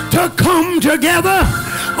to come together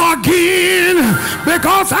again,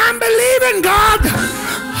 because I'm believing God,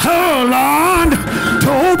 oh Lord,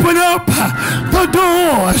 to open up the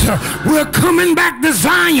doors. We're coming back to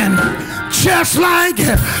Zion, just like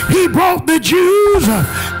he brought the Jews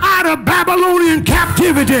out of Babylonian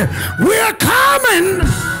captivity. We're coming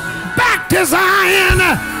back to Zion.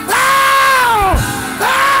 Oh,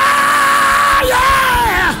 oh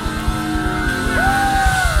yeah,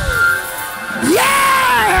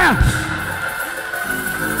 yeah.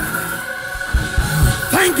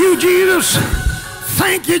 Thank you, Jesus.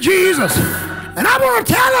 Thank you, Jesus. And I want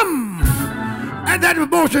to tell them at that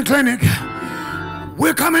abortion clinic,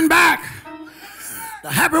 we're coming back. The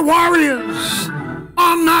happy warriors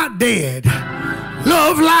are not dead.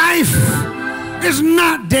 Love life is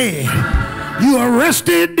not dead. You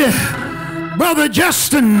arrested Brother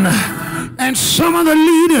Justin and some of the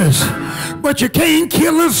leaders, but you can't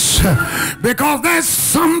kill us because there's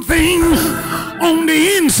something on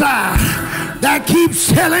the inside that keeps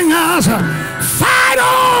telling us, fight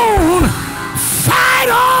on, fight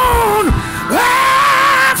on,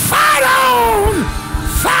 ah, fight on,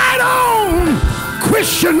 fight on,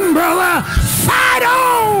 Christian brother, fight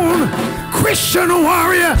on, Christian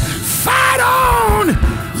warrior, fight on,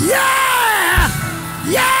 yeah,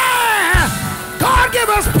 yeah. God give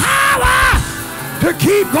us power to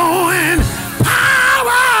keep going,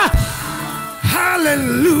 power,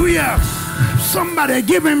 hallelujah. Somebody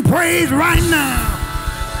give him praise right now.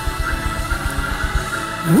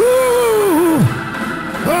 Woo!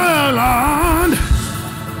 Oh, Lord.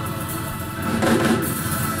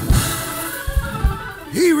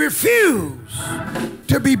 He refused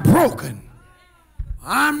to be broken.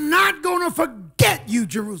 I'm not going to forget you,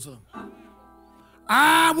 Jerusalem.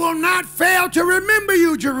 I will not fail to remember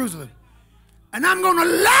you, Jerusalem. And I'm going to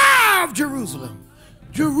love Jerusalem.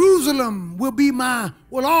 Jerusalem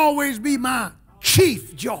will always be my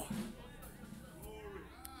chief joy.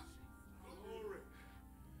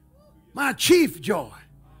 My chief joy.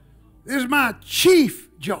 This is my chief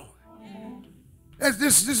joy.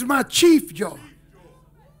 This is my chief joy.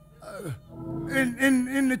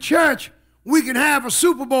 In the church, we can have a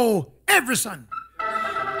Super Bowl every Sunday.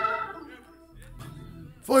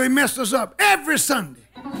 Before they messed us up, every Sunday.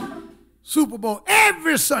 Super Bowl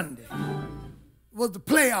every Sunday. Was the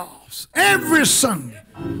playoffs every Sunday.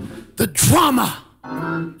 The drama.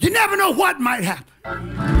 You never know what might happen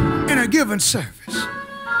in a given service.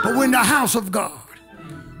 But when the house of God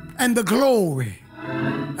and the glory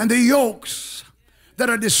and the yokes that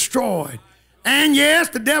are destroyed, and yes,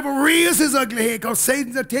 the devil rears his ugly head because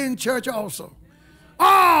Satan's attending church also.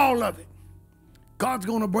 All of it. God's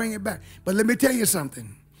going to bring it back. But let me tell you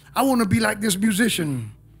something. I want to be like this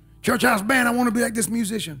musician. Church House Band, I want to be like this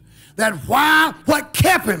musician. That what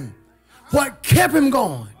kept him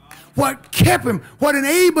going, what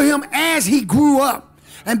enabled him as he grew up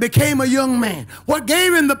and became a young man, what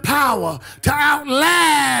gave him the power to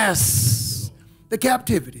outlast the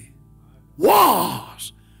captivity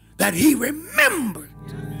was that he remembered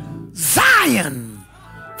Zion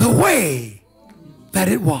the way that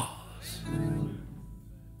it was.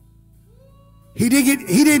 He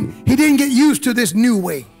didn't get used to this new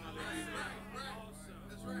way.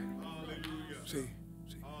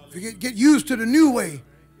 If you get used to the new way,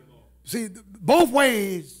 see, both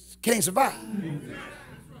ways can't survive.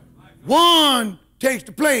 One takes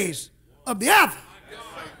the place of the other.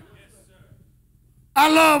 I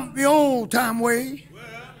love the old time way.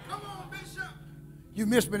 You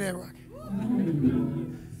missed me there, Rocky.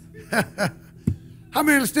 How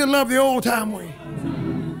many still love the old time way?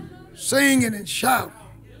 Singing and shouting,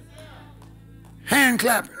 hand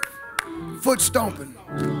clapping, foot stomping.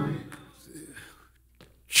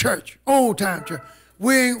 Church, old time church.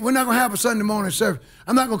 We're not going to have a Sunday morning service.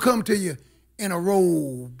 I'm not going to come to you in a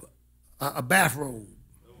robe, a bathrobe,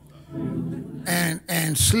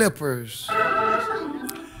 and slippers,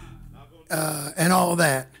 and all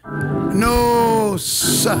that. No,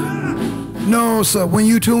 sir. No, sir. When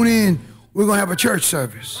you tune in, we're going to have a church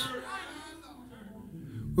service.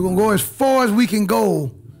 We're going to go as far as we can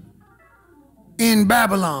go in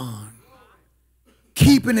Babylon,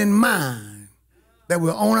 keeping in mind that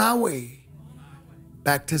we're on our way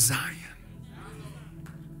back to Zion.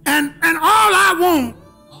 And all I want,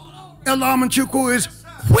 Elder Amanchukwu, is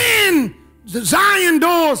when the Zion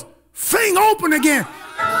doors fling open again,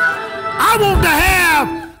 I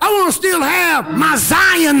want to still have my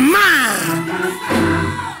Zion mind.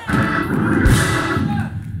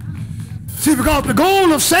 See, because the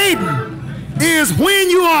goal of Satan is when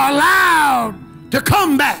you are allowed to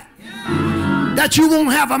come back, that you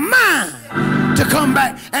won't have a mind to come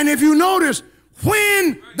back. And if you notice,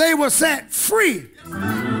 when they were set free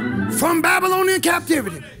from Babylonian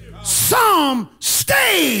captivity, some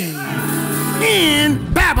stayed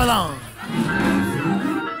in Babylon. Babylon.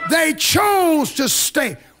 They chose to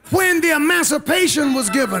stay. When the emancipation was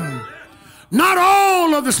given, not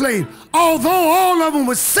all of the slaves, although all of them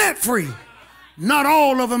were set free, not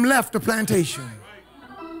all of them left the plantation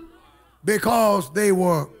because they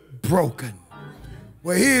were broken.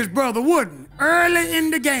 Well, here's Brother Wooden early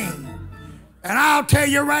in the game. And I'll tell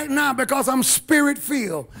you right now, because I'm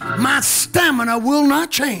spirit-filled, my stamina will not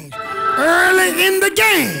change. Early in the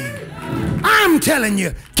game, I'm telling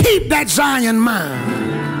you, keep that Zion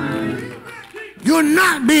mind. You're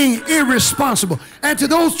not being irresponsible. And to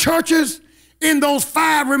those churches in those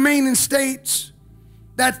 5 remaining states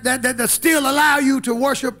that still allow you to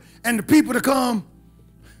worship and the people to come,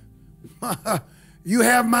 you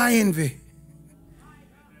have my envy.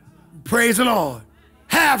 Praise the Lord.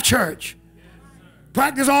 Have church.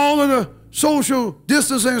 Practice all of the social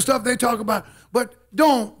distancing and stuff they talk about, but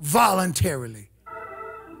don't voluntarily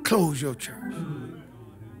close your church.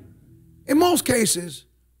 In most cases,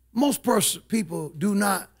 most people do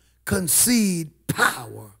not concede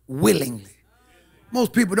power willingly.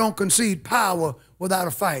 Most people don't concede power without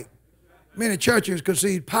a fight. Many churches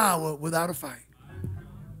concede power without a fight.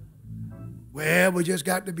 Well, we just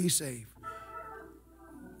got to be safe.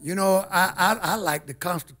 You know, I like the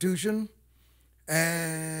Constitution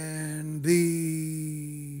and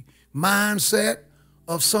the mindset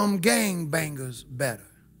of some gangbangers better,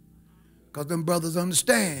 because them brothers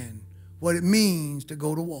understand what it means to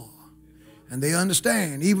go to war. And they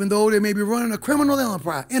understand, even though they may be running a criminal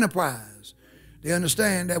enterprise, they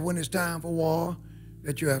understand that when it's time for war,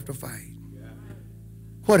 that you have to fight.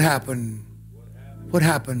 What happened? What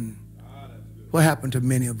happened? What happened to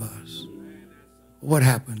many of us? What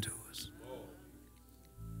happened to us?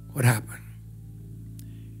 What happened?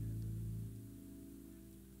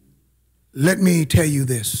 Let me tell you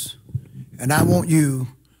this, and I want you,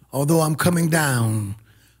 although I'm coming down,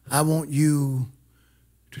 I want you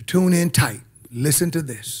to tune in tight. Listen to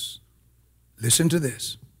this. Listen to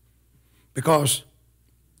this. Because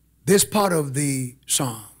this part of the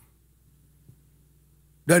psalm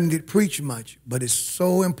doesn't get preached much, but it's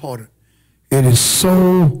so important. It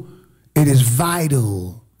is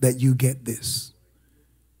vital that you get this.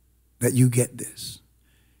 That you get this.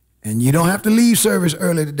 And you don't have to leave service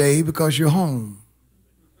early today because you're home.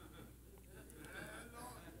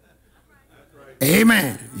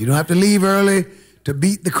 Amen. You don't have to leave early to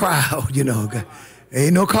beat the crowd, you know.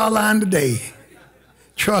 Ain't no car line today.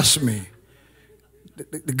 Trust me.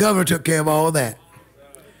 The governor took care of all that.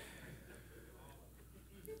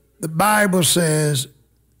 The Bible says,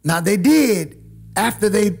 now they did, after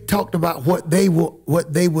they talked about what they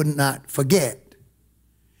would not forget,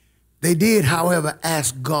 they did, however,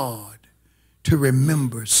 ask God to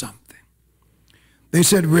remember something. They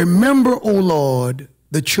said, remember, O Lord,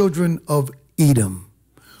 the children of Edom,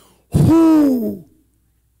 who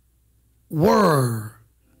were,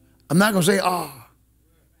 I'm not going to say are,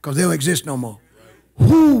 because they don't exist no more,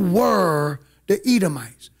 who were the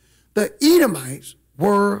Edomites. The Edomites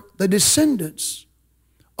were the descendants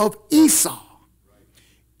of Esau.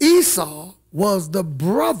 Esau was the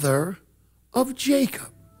brother of Jacob.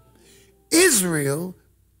 Israel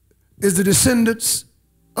is the descendants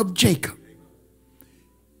of Jacob.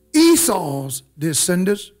 Esau's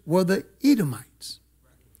descendants were the Edomites.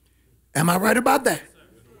 Am I right about that?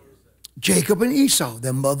 Jacob and Esau,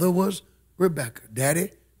 their mother was Rebekah,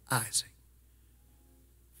 daddy Isaac.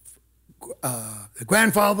 The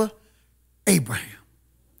grandfather, Abraham.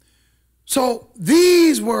 So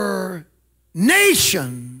these were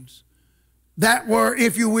nations that were,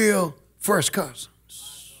 if you will, first cousins,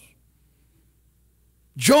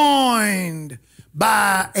 joined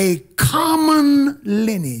by a common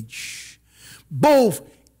lineage, both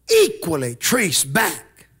equally traced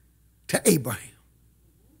back to Abraham.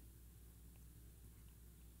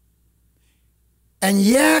 And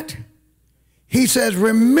yet, he says,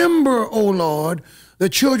 remember, O Lord, the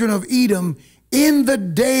children of Edom in the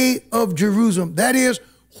day of Jerusalem. That is,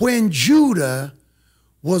 when Judah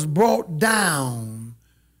was brought down.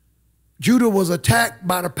 Judah was attacked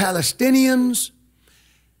by the Palestinians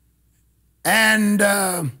and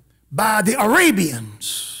by the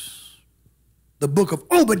Arabians. The book of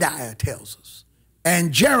Obadiah tells us,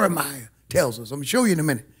 and Jeremiah tells us. I'm going to show you in a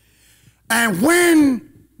minute. And when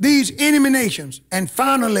these enemy nations, and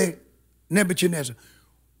finally Nebuchadnezzar,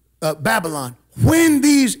 Babylon, when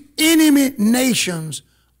these enemy nations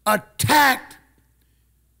attacked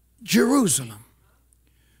Jerusalem,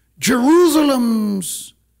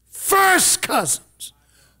 Jerusalem's first cousins,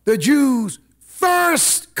 the Jews'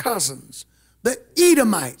 first cousins, the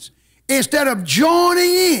Edomites, instead of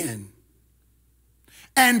joining in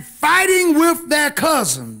and fighting with their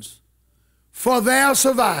cousins for their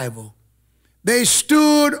survival, they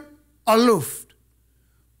stood aloof.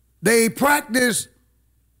 They practiced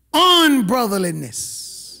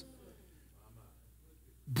unbrotherliness,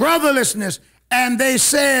 brotherlessness, and they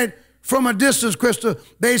said from a distance, Crystal,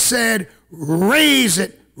 they said, raise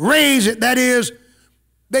it, raise it. That is,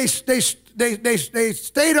 they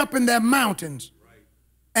stayed up in their mountains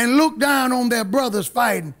and looked down on their brothers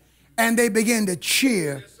fighting, and they began to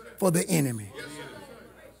cheer for the enemy.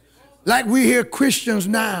 Like we hear Christians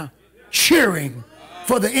now cheering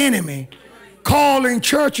for the enemy, calling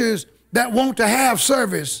churches that want to have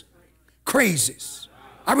service crazies.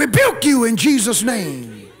 I rebuke you in Jesus'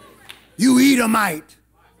 name. You Edomite.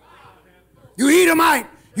 You Edomite.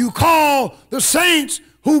 You call the saints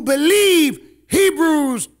who believe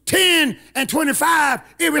Hebrews 10 and 25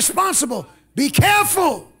 irresponsible. Be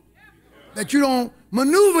careful that you don't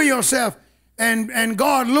maneuver yourself and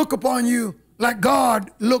God look upon you like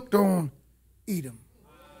God looked on Edom.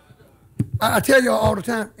 I tell you all the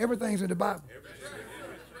time, everything's in the Bible.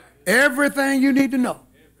 Everything you need to know.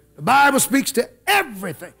 The Bible speaks to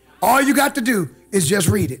everything. All you got to do is just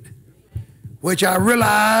read it, which I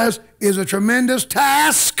realize is a tremendous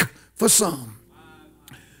task for some.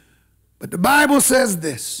 But the Bible says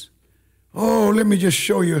this. Oh, let me just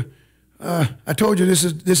show you. I told you this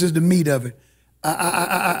is the meat of it.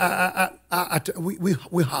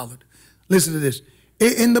 We hollered. Listen to this.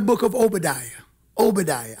 In the book of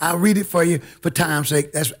Obadiah, I'll read it for you for time's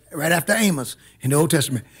sake. That's right after Amos in the Old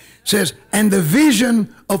Testament. It says, and the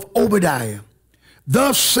vision of Obadiah,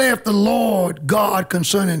 thus saith the Lord God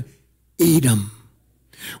concerning Edom.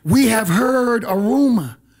 We have heard a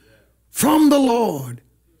rumor from the Lord,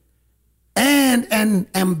 and an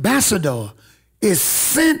ambassador is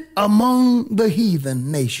sent among the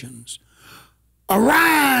heathen nations.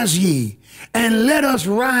 Arise ye, and let us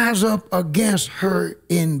rise up against her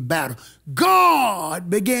in battle. God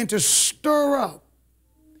began to stir up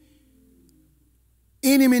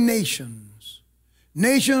enemy nations,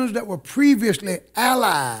 nations that were previously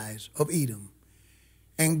allies of Edom.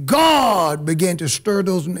 And God began to stir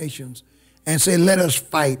those nations and say, let us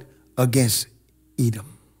fight against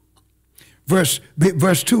Edom. Verse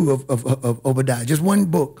 2 of Obadiah, just one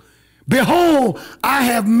book. Behold, I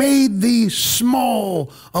have made thee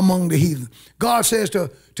small among the heathen. God says to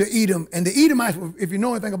Edom, and the Edomites, if you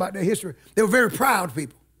know anything about their history, they were very proud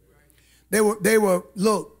people. They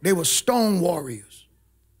were stone warriors.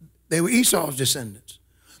 They were Esau's descendants.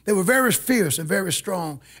 They were very fierce and very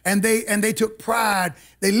strong, and they took pride.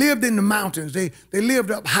 They lived in the mountains. They lived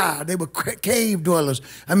up high. They were cave dwellers.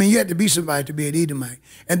 I mean, you had to be somebody to be an Edomite.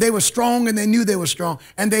 And they were strong, and they knew they were strong,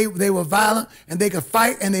 and they were violent, and they could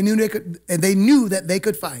fight, and they knew that they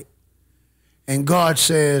could fight. And God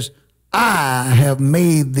says, I have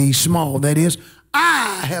made thee small. That is,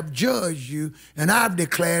 I have judged you, and I've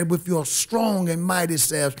declared with your strong and mighty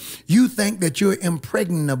self, you think that you're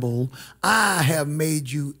impregnable. I have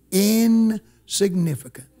made you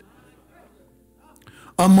insignificant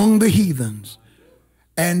among the heathens.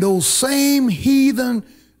 And those same heathen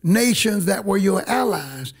nations that were your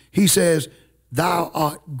allies, he says, thou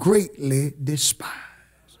art greatly despised.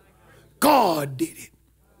 God did it.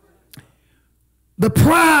 The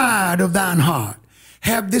pride of thine heart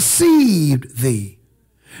have deceived thee.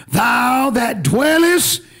 Thou that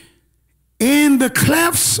dwellest in the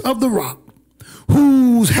clefts of the rock,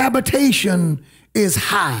 whose habitation is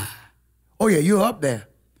high. Oh yeah, you're up there.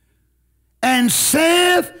 And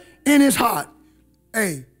saith in his heart,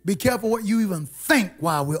 hey, be careful what you even think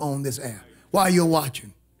while we're on this air, while you're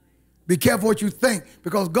watching. Be careful what you think,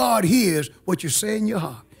 because God hears what you say in your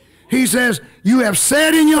heart. He says, you have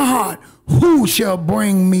said in your heart, who shall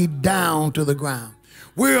bring me down to the ground?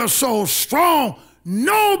 We're so strong,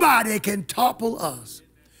 nobody can topple us.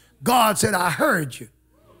 God said, I heard you.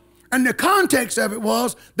 And the context of it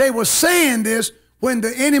was, they were saying this when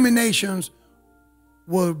the enemy nations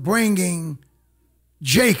were bringing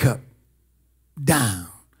Jacob down.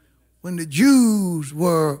 When the Jews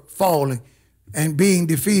were falling and being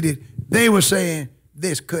defeated, they were saying,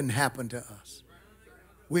 this couldn't happen to us.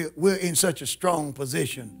 We're in such a strong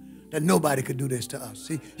position that nobody could do this to us.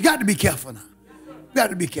 See, you got to be careful now. You got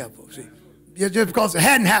to be careful, see. Just because it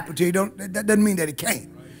hadn't happened to you, that doesn't mean that it can't.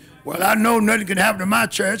 Well, I know nothing can happen to my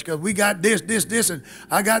church because we got this, and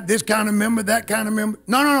I got this kind of member, that kind of member.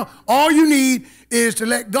 No. All you need is to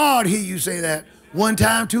let God hear you say that one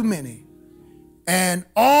time too many. And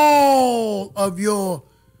all of your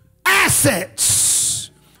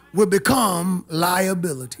assets will become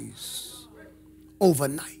liabilities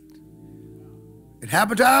overnight. It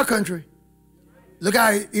happened to our country. Look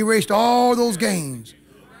how he erased all those gains.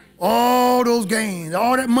 All those gains,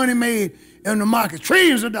 all that money made in the market,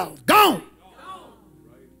 trillions of dollars, gone.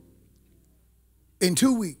 In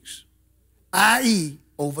 2 weeks, i.e.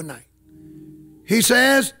 overnight. He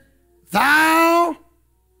says, thou,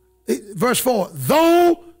 verse 4,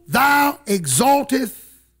 though thou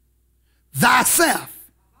exalteth thyself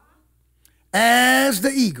as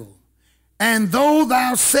the eagle, and though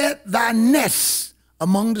thou set thy nest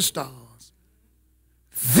among the stars,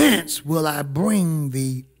 thence will I bring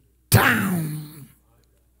thee down.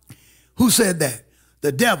 Who said that?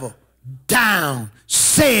 The devil. Down,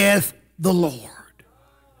 saith the Lord.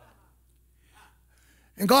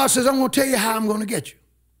 And God says, I'm going to tell you how I'm going to get you.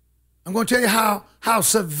 I'm going to tell you how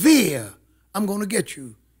severe I'm going to get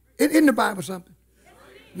you. Isn't the Bible something?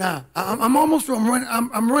 Now, I'm almost through.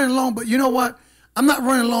 I'm running along, but you know what? I'm not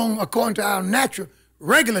running along according to our natural,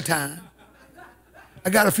 regular time.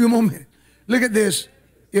 I got a few more minutes. Look at this,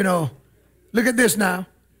 look at this now.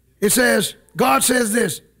 It says, God says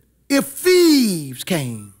this, if thieves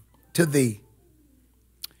came to thee,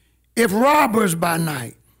 if robbers by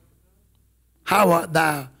night, how art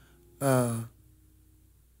thou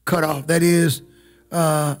cut off? That is,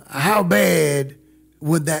 how bad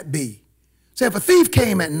would that be? So if a thief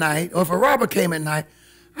came at night, or if a robber came at night,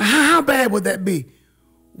 how bad would that be?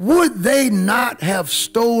 Would they not have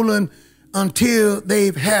stolen until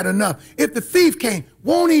they've had enough? If the thief came,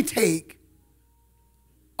 won't he take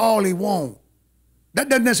all he wants? That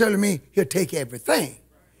doesn't necessarily mean he'll take everything.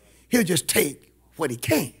 He'll just take what he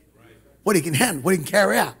can, what he can handle, what he can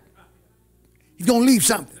carry out. He's going to leave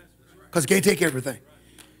something because he can't take everything.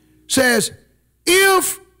 Says,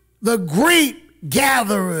 if the great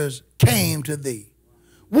gatherers came to thee,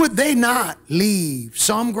 would they not leave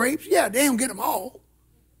some grapes? Yeah, they don't get them all.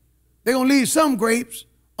 They're going to leave some grapes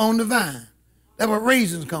on the vine. That's where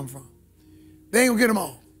raisins come from. They ain't going to get them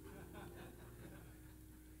all.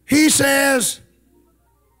 He says,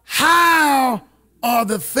 how are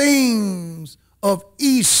the things of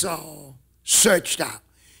Esau searched out?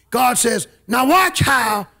 God says, now watch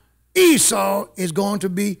how Esau is going to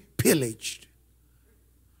be pillaged.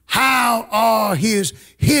 How are his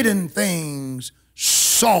hidden things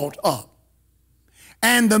sought up?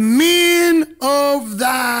 And the men of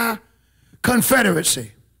thy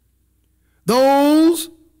confederacy, those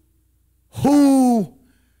who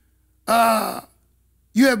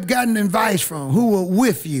you have gotten advice from, who were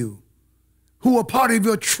with you, who were part of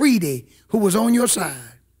your treaty, who was on your side,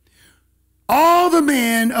 all the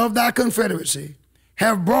men of thy confederacy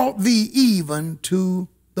have brought thee even to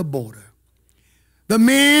the border. The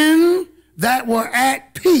men that were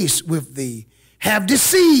at peace with thee have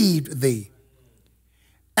deceived thee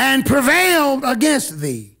and prevailed against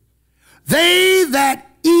thee. They that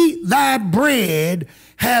eat thy bread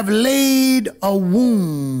have laid a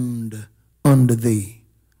wound under thee.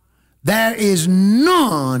 There is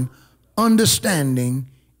none understanding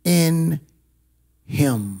in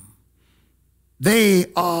him. They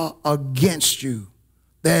are against you.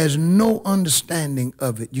 There's no understanding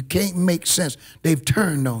of it. You can't make sense. They've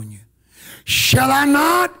turned on you. Shall I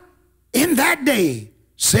not in that day,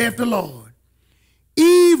 saith the Lord,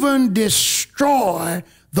 even destroy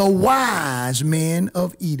the wise men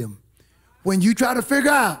of Edom? When you try to figure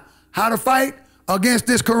out how to fight against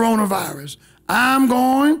this coronavirus, I'm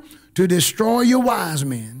going to destroy your wise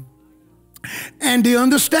men. And the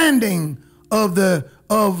understanding of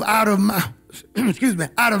out of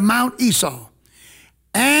Mount Esau,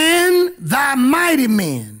 and thy mighty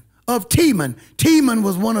men of Teman. Teman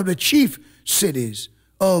was one of the chief cities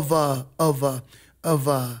of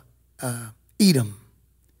Edom,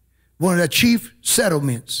 one of the chief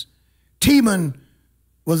settlements. Teman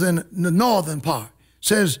was in the northern part.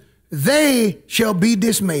 Says, they shall be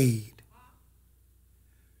dismayed,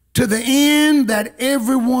 to the end that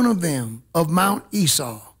every one of them of Mount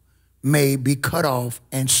Esau may be cut off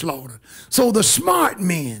and slaughtered. So the smart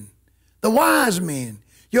men, the wise men,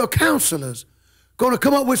 your counselors, going to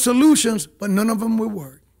come up with solutions, but none of them will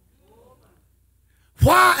work.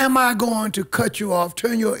 Why am I going to cut you off,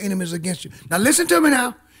 turn your enemies against you? Now listen to me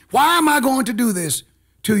now. Why am I going to do this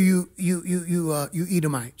to you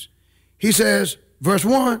Edomites? He says,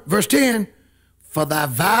 verse 10, for thy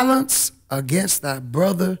violence against thy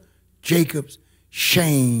brother Jacob's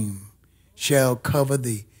shame shall cover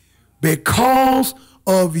thee. Because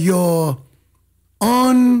of your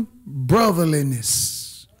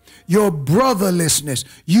unbrotherliness, your brotherlessness,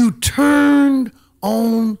 you turned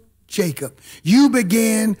on Jacob. You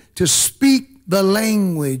began to speak the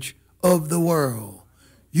language of the world.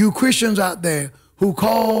 You Christians out there who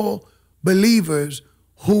call believers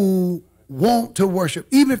who want to worship,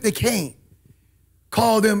 even if they can't,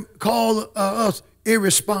 call us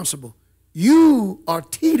irresponsible. You are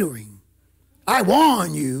teetering. I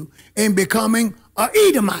warn you in becoming an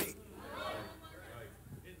Edomite.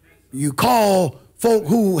 You call folk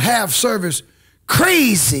who have service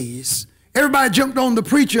crazies. Everybody jumped on the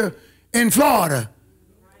preacher in Florida.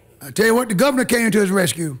 I tell you what, the governor came to his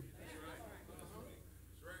rescue.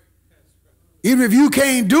 Even if you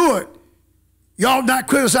can't do it, y'all not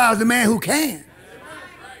criticize the man who can.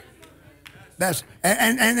 That's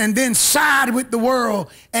and then side with the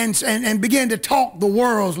world and begin to talk the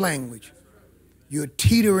world's language. You're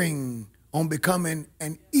teetering on becoming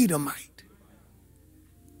an Edomite.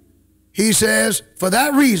 He says, for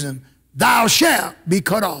that reason, thou shalt be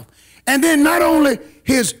cut off. And then not only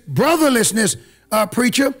his brotherlessness,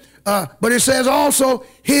 preacher, but it says also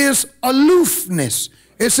his aloofness.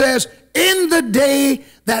 It says, in the day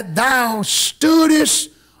that thou stoodest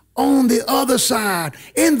on the other side,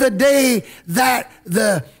 in the day that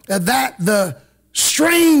the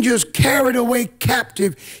strangers carried away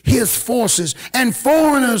captive his forces, and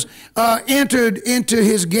foreigners entered into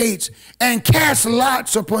his gates and cast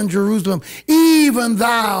lots upon Jerusalem, even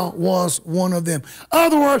thou was one of them. In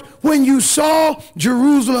other words, when you saw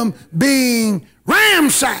Jerusalem being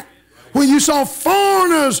ransacked, when you saw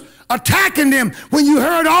foreigners attacking them, when you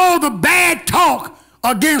heard all the bad talk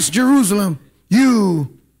against Jerusalem,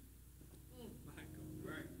 you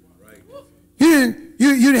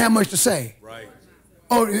didn't have much to say. Right.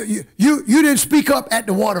 Oh, you didn't speak up at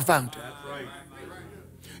the water fountain. That's right.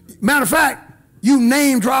 Matter of fact, you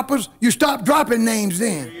name droppers, you stopped dropping names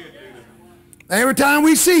then. Every time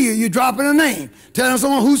we see you, you're dropping a name, telling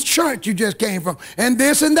someone whose church you just came from, and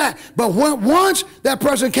this and that. But once that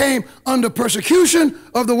person came under persecution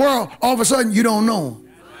of the world, all of a sudden you don't know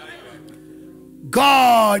him.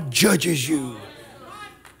 God judges you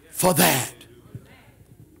for that.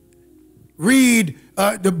 Read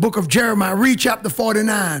the book of Jeremiah. Read chapter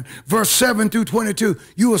 49, verse 7 through 22.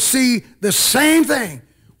 You will see the same thing,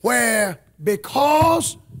 where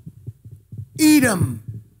because Edom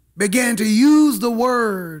began to use the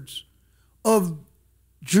words of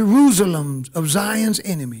Jerusalem's, of Zion's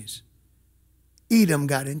enemies, Edom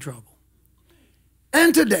got in trouble.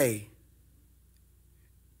 And today,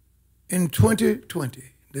 in 2020,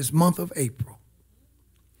 this month of April,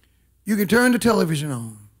 you can turn the television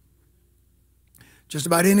on, just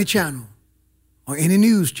about any channel or any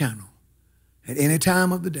news channel at any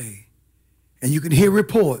time of the day, and you can hear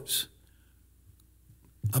reports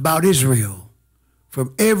about Israel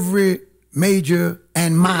from every major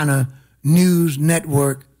and minor news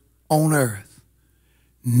network on earth.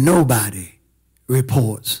 Nobody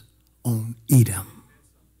reports on Edom.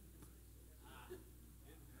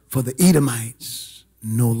 For the Edomites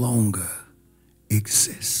no longer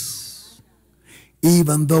exist,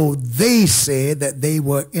 even though they said that they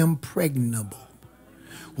were impregnable.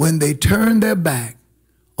 When they turned their back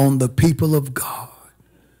on the people of God,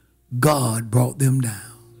 God brought them down.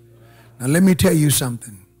 Now let me tell you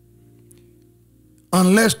something.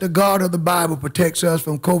 Unless the God of the Bible protects us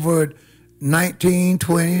from COVID-19,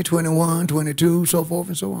 20, 21, 22, so forth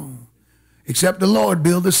and so on, except the Lord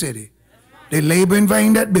build the city, they labor in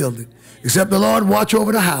vain that build it. Except the Lord watch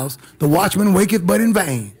over the house, the watchman waketh but in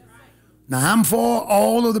vain. Now I'm for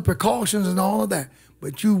all of the precautions and all of that,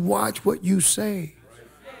 but you watch what you say.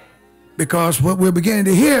 Because what we're beginning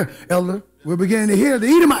to hear, Elder, we're beginning to hear the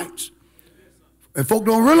Edomites. And folk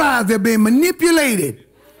don't realize they're being manipulated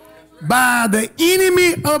by the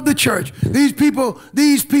enemy of the church. These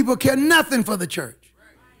people care nothing for the church.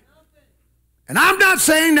 And I'm not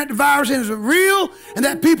saying that the virus isn't real and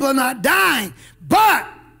that people are not dying, but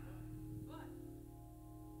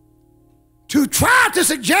to try to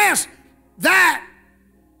suggest that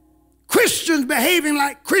Christians behaving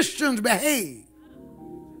like Christians behave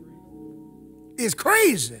is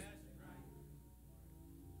crazy.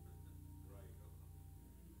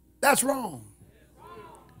 That's wrong.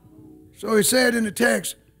 So he said in the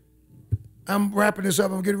text, I'm wrapping this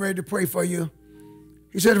up, I'm getting ready to pray for you.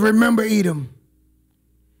 He said, remember Edom.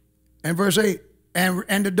 And verse 8,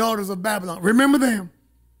 and the daughters of Babylon, remember them.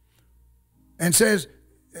 And says,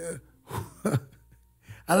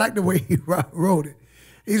 I like the way he wrote it.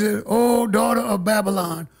 He said, oh, daughter of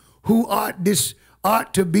Babylon, who art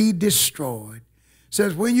to be destroyed.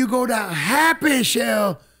 Says, when you go down, happy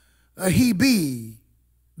shall he be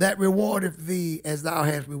that rewardeth thee as thou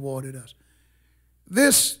hast rewarded us.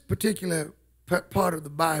 This particular part of the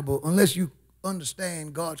Bible, unless you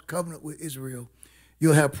understand God's covenant with Israel,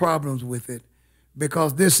 you'll have problems with it,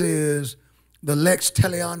 because this is the lex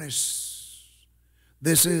talionis.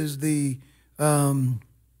 This is the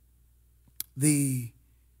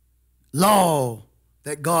law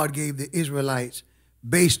that God gave the Israelites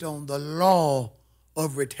based on the law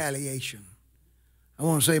of retaliation. I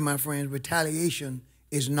want to say, my friends, retaliation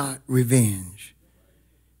is not revenge.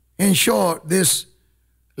 In short, this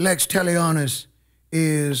lex talionis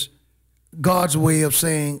is God's way of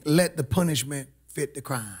saying, let the punishment fit the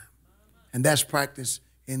crime. And that's practiced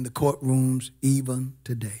in the courtrooms even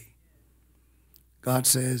today. God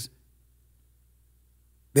says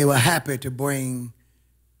they were happy to bring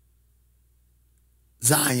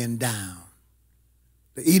Zion down.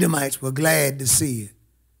 The Edomites were glad to see it.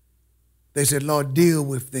 They said, Lord, deal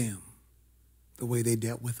with them the way they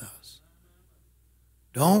dealt with us.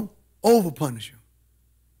 Don't overpunish them,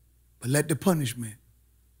 but let the punishment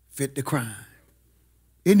fit the crime.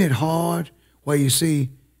 Isn't it hard where you see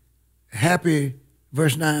happy,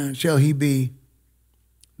 verse 9, shall he be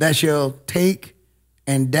that shall take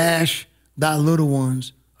and dash thy little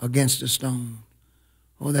ones against the stone.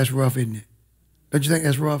 Oh, that's rough, isn't it? Don't you think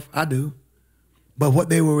that's rough? I do. But what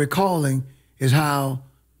they were recalling is how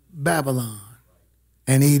Babylon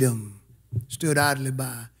and Edom stood idly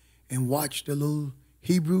by and watched the little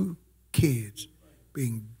Hebrew kids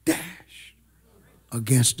being dashed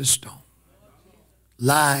against the stone.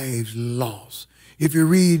 Lives lost. If you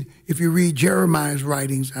read Jeremiah's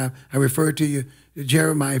writings, I refer to you to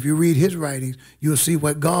Jeremiah. If you read his writings, you'll see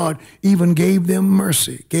what God even gave them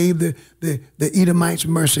mercy, gave the Edomites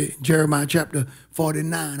mercy. Jeremiah chapter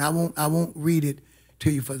 49. I won't read it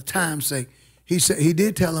to you for the time's sake. He said, he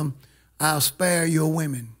did tell them, I'll spare your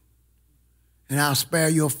women and I'll spare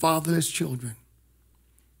your fatherless children.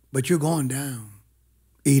 But you're going down,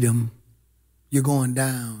 Edom. You're going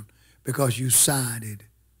down because you sided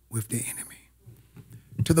with the enemy.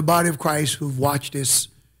 To the body of Christ who've watched this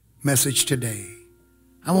message today,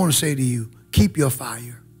 I want to say to you, keep your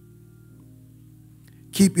fire.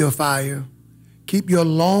 Keep your fire. Keep your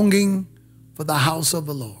longing for the house of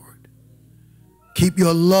the Lord. Keep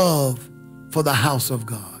your love for the house of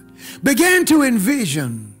God. Begin to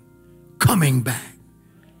envision coming back.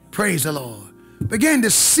 Praise the Lord. Begin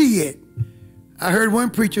to see it. I heard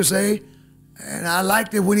one preacher say, and I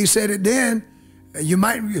liked it when he said it then,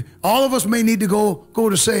 all of us may need to go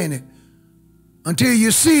to saying it. Until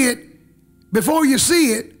you see it, before you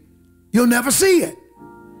see it, you'll never see it.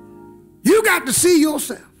 You got to see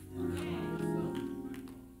yourself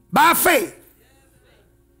by faith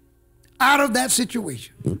out of that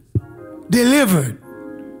situation. Delivered,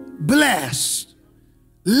 blessed,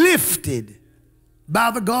 lifted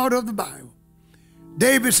by the God of the Bible.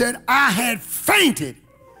 David said, I had fainted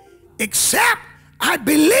except I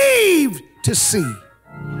believed to see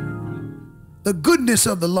the goodness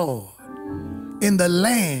of the Lord in the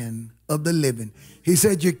land of the living. He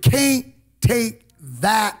said, you can't take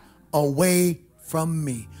that away from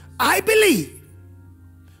me. I believe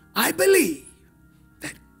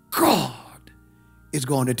that God is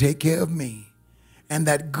going to take care of me and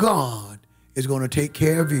that God is going to take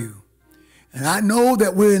care of you. And I know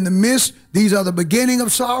that we're in the midst, these are the beginning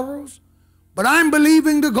of sorrows, but I'm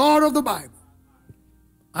believing the God of the Bible.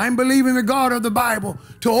 I'm believing the God of the Bible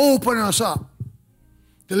to open us up,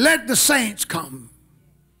 to let the saints come,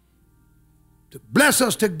 to bless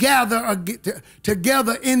us together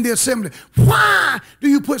in the assembly. Why do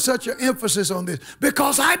you put such an emphasis on this?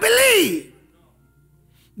 Because I believe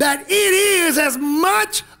that it is as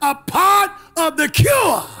much a part of the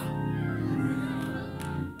cure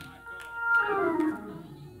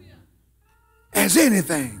as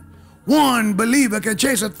anything. One believer can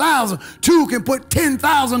chase 1,000, two can put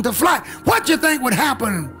 10,000 to flight. What do you think would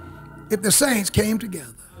happen if the saints came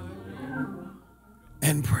together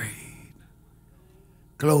and prayed?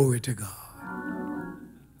 Glory to God.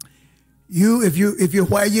 If you're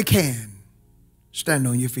where you can, stand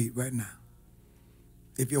on your feet right now.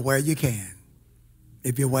 If you're where you can.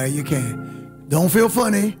 If you're where you can. Don't feel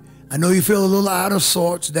funny. I know you feel a little out of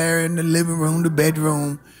sorts there in the living room, the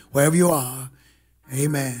bedroom, wherever you are.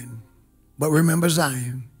 Amen. But remember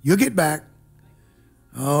Zion. You'll get back.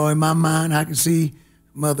 Oh, in my mind, I can see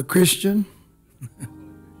Mother Christian.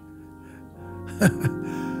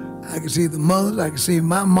 I can see the mothers. I can see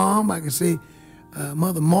my mom. I can see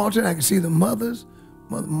Mother Martin. I can see the mothers.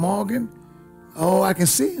 Mother Morgan. Oh, I can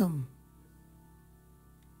see them.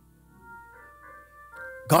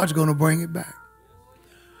 God's going to bring it back.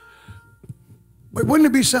 But wouldn't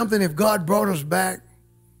it be something if God brought us back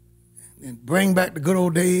and bring back the good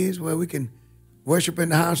old days where we can worship in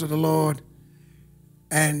the house of the Lord?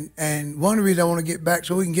 And one of the reasons I want to get back,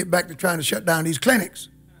 so we can get back to trying to shut down these clinics.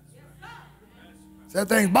 That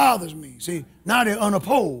thing bothers me. See, now they're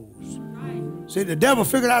unopposed. See, the devil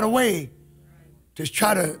figured out a way to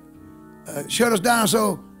try to shut us down,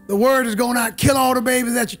 so the word is going out, kill all the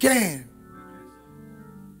babies that you can.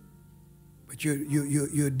 But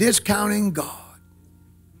you're discounting God.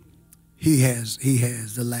 He has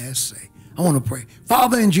the last say. I want to pray.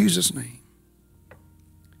 Father, in Jesus' name.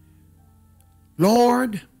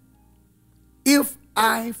 Lord, if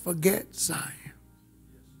I forget Zion,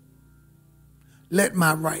 let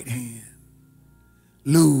my right hand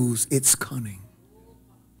lose its cunning.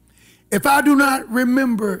 If I do not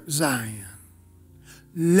remember Zion,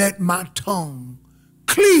 let my tongue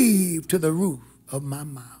cleave to the roof of my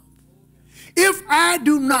mouth. If I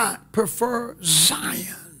do not prefer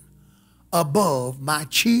Zion above my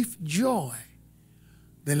chief joy,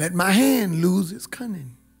 then let my hand lose its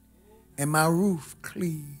cunning and my roof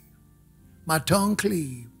cleave, my tongue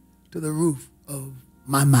cleave to the roof of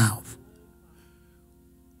my mouth.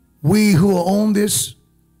 We who are on this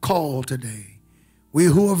call today, we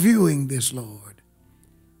who are viewing this, Lord,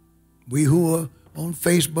 we who are on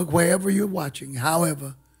Facebook, wherever you're watching,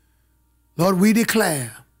 however, Lord, we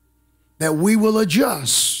declare that we will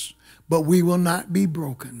adjust, but we will not be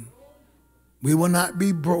broken. We will not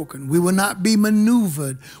be broken. We will not be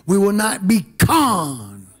maneuvered. We will not be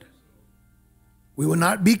conned. We will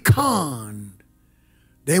not be conned.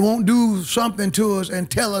 They won't do something to us and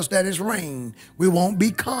tell us that it's rain. We won't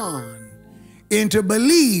be conned into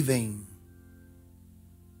believing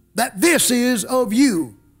that this is of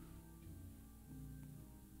you.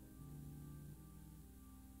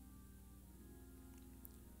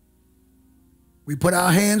 We put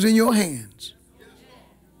our hands in your hands.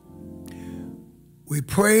 We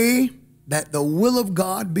pray that the will of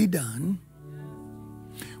God be done.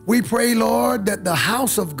 We pray, Lord, that the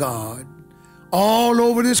house of God all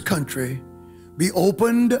over this country be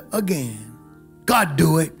opened again. God,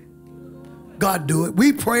 do it. God, do it.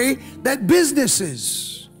 We pray that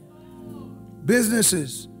businesses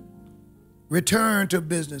return to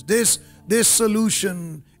business. This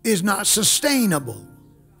solution is not sustainable.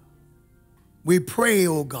 We pray,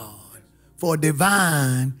 oh God, for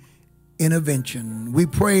divine intervention. We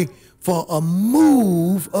pray for a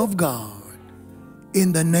move of God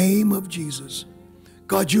in the name of Jesus.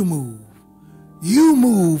 God, you move. You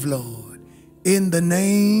move, Lord, in the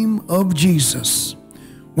name of Jesus.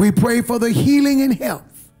 We pray for the healing and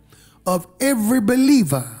health of every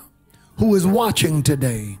believer who is watching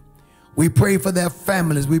today. We pray for their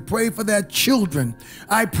families. We pray for their children.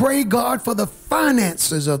 I pray, God, for the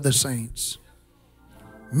finances of the saints.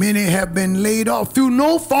 Many have been laid off through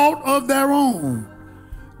no fault of their own.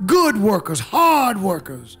 Good workers, hard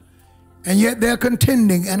workers, and yet they're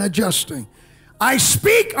contending and adjusting. I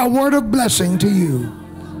speak a word of blessing to you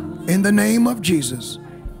in the name of Jesus.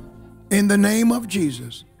 In the name of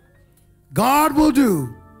Jesus. God will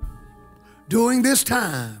do during this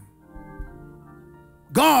time.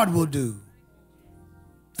 God will do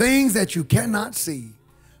things that you cannot see.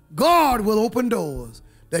 God will open doors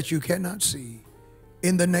that you cannot see.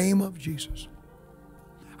 In the name of Jesus.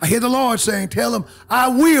 I hear the Lord saying, tell him, I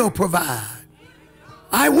will provide.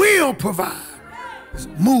 I will provide. This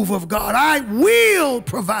move of God, I will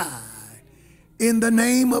provide. In the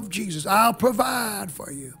name of Jesus, I'll provide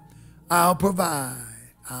for you. I'll provide.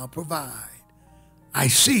 I'll provide. I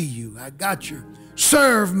see you. I got you.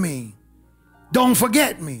 Serve me. Don't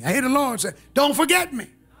forget me. I hear the Lord say, don't forget me.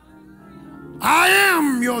 I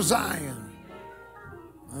am your Zion.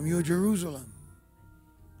 I'm your Jerusalem.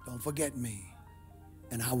 Don't forget me,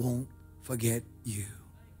 and I won't forget you.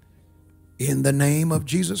 In the name of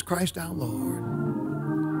Jesus Christ our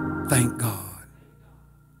Lord, thank God.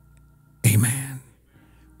 Amen.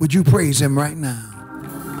 Would you praise him right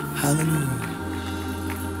now? Hallelujah.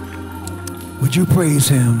 Would you praise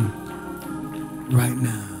him right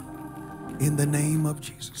now? In the name of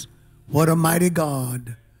Jesus. What a mighty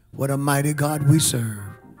God. What a mighty God we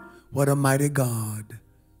serve. What a mighty God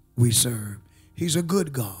we serve. He's a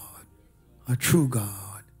good God, a true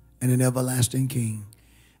God, and an everlasting King.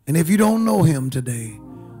 And if you don't know him today,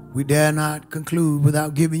 we dare not conclude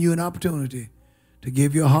without giving you an opportunity to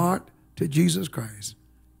give your heart to Jesus Christ.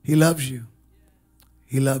 He loves you.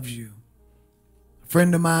 He loves you. A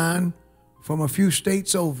friend of mine from a few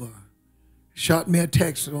states over shot me a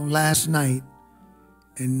text on last night,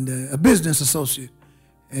 and a business associate.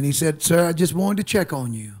 And he said, sir, I just wanted to check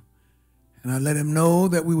on you. And I let him know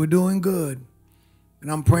that we were doing good.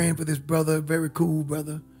 And I'm praying for this brother, very cool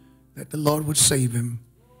brother, that the Lord would save him.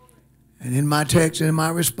 And in my text and in my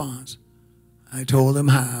response, I told him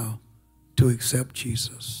how to accept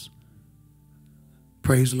Jesus.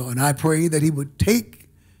 Praise the Lord. And I pray that he would take,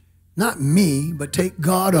 not me, but take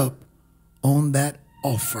God up on that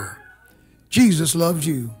offer. Jesus loves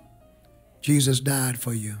you. Jesus died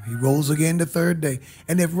for you. He rose again the third day.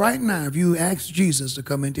 And if right now, if you ask Jesus to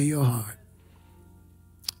come into your heart,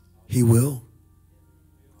 He will.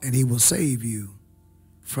 And he will save you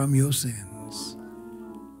from your sins.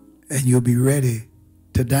 And you'll be ready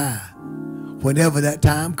to die whenever that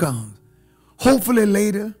time comes. Hopefully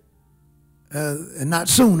later, and not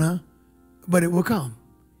sooner, but it will come.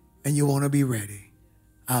 And you want to be ready.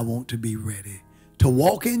 I want to be ready to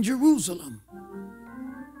walk in Jerusalem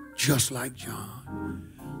just like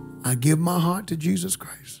John. I give my heart to Jesus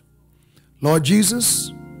Christ. Lord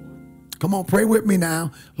Jesus, come on, pray with me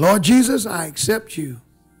now. Lord Jesus, I accept you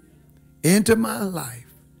into my life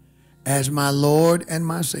as my Lord and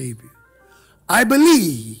my Savior. I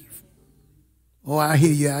believe, oh, I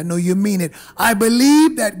hear you, I know you mean it. I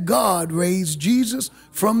believe that God raised Jesus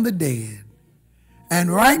from the dead.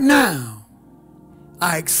 And right now,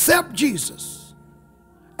 I accept Jesus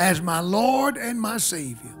as my Lord and my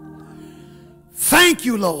Savior. Thank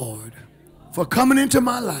you, Lord, for coming into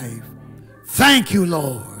my life. Thank you,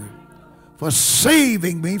 Lord, for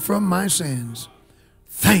saving me from my sins.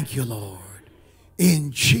 Thank you, Lord.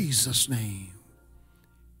 In Jesus' name,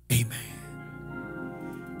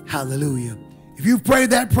 amen. Hallelujah. If you prayed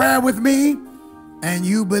that prayer with me and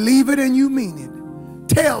you believe it and you mean it,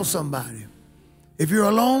 tell somebody. If you're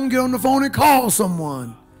alone, get on the phone and call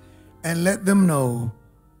someone and let them know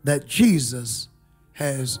that Jesus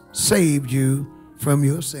has saved you from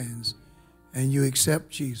your sins and you accept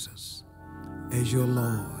Jesus as your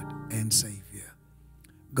Lord and Savior.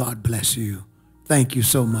 God bless you. Thank you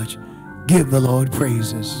so much. Give the Lord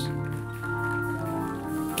praises.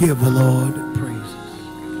 Give the Lord praises.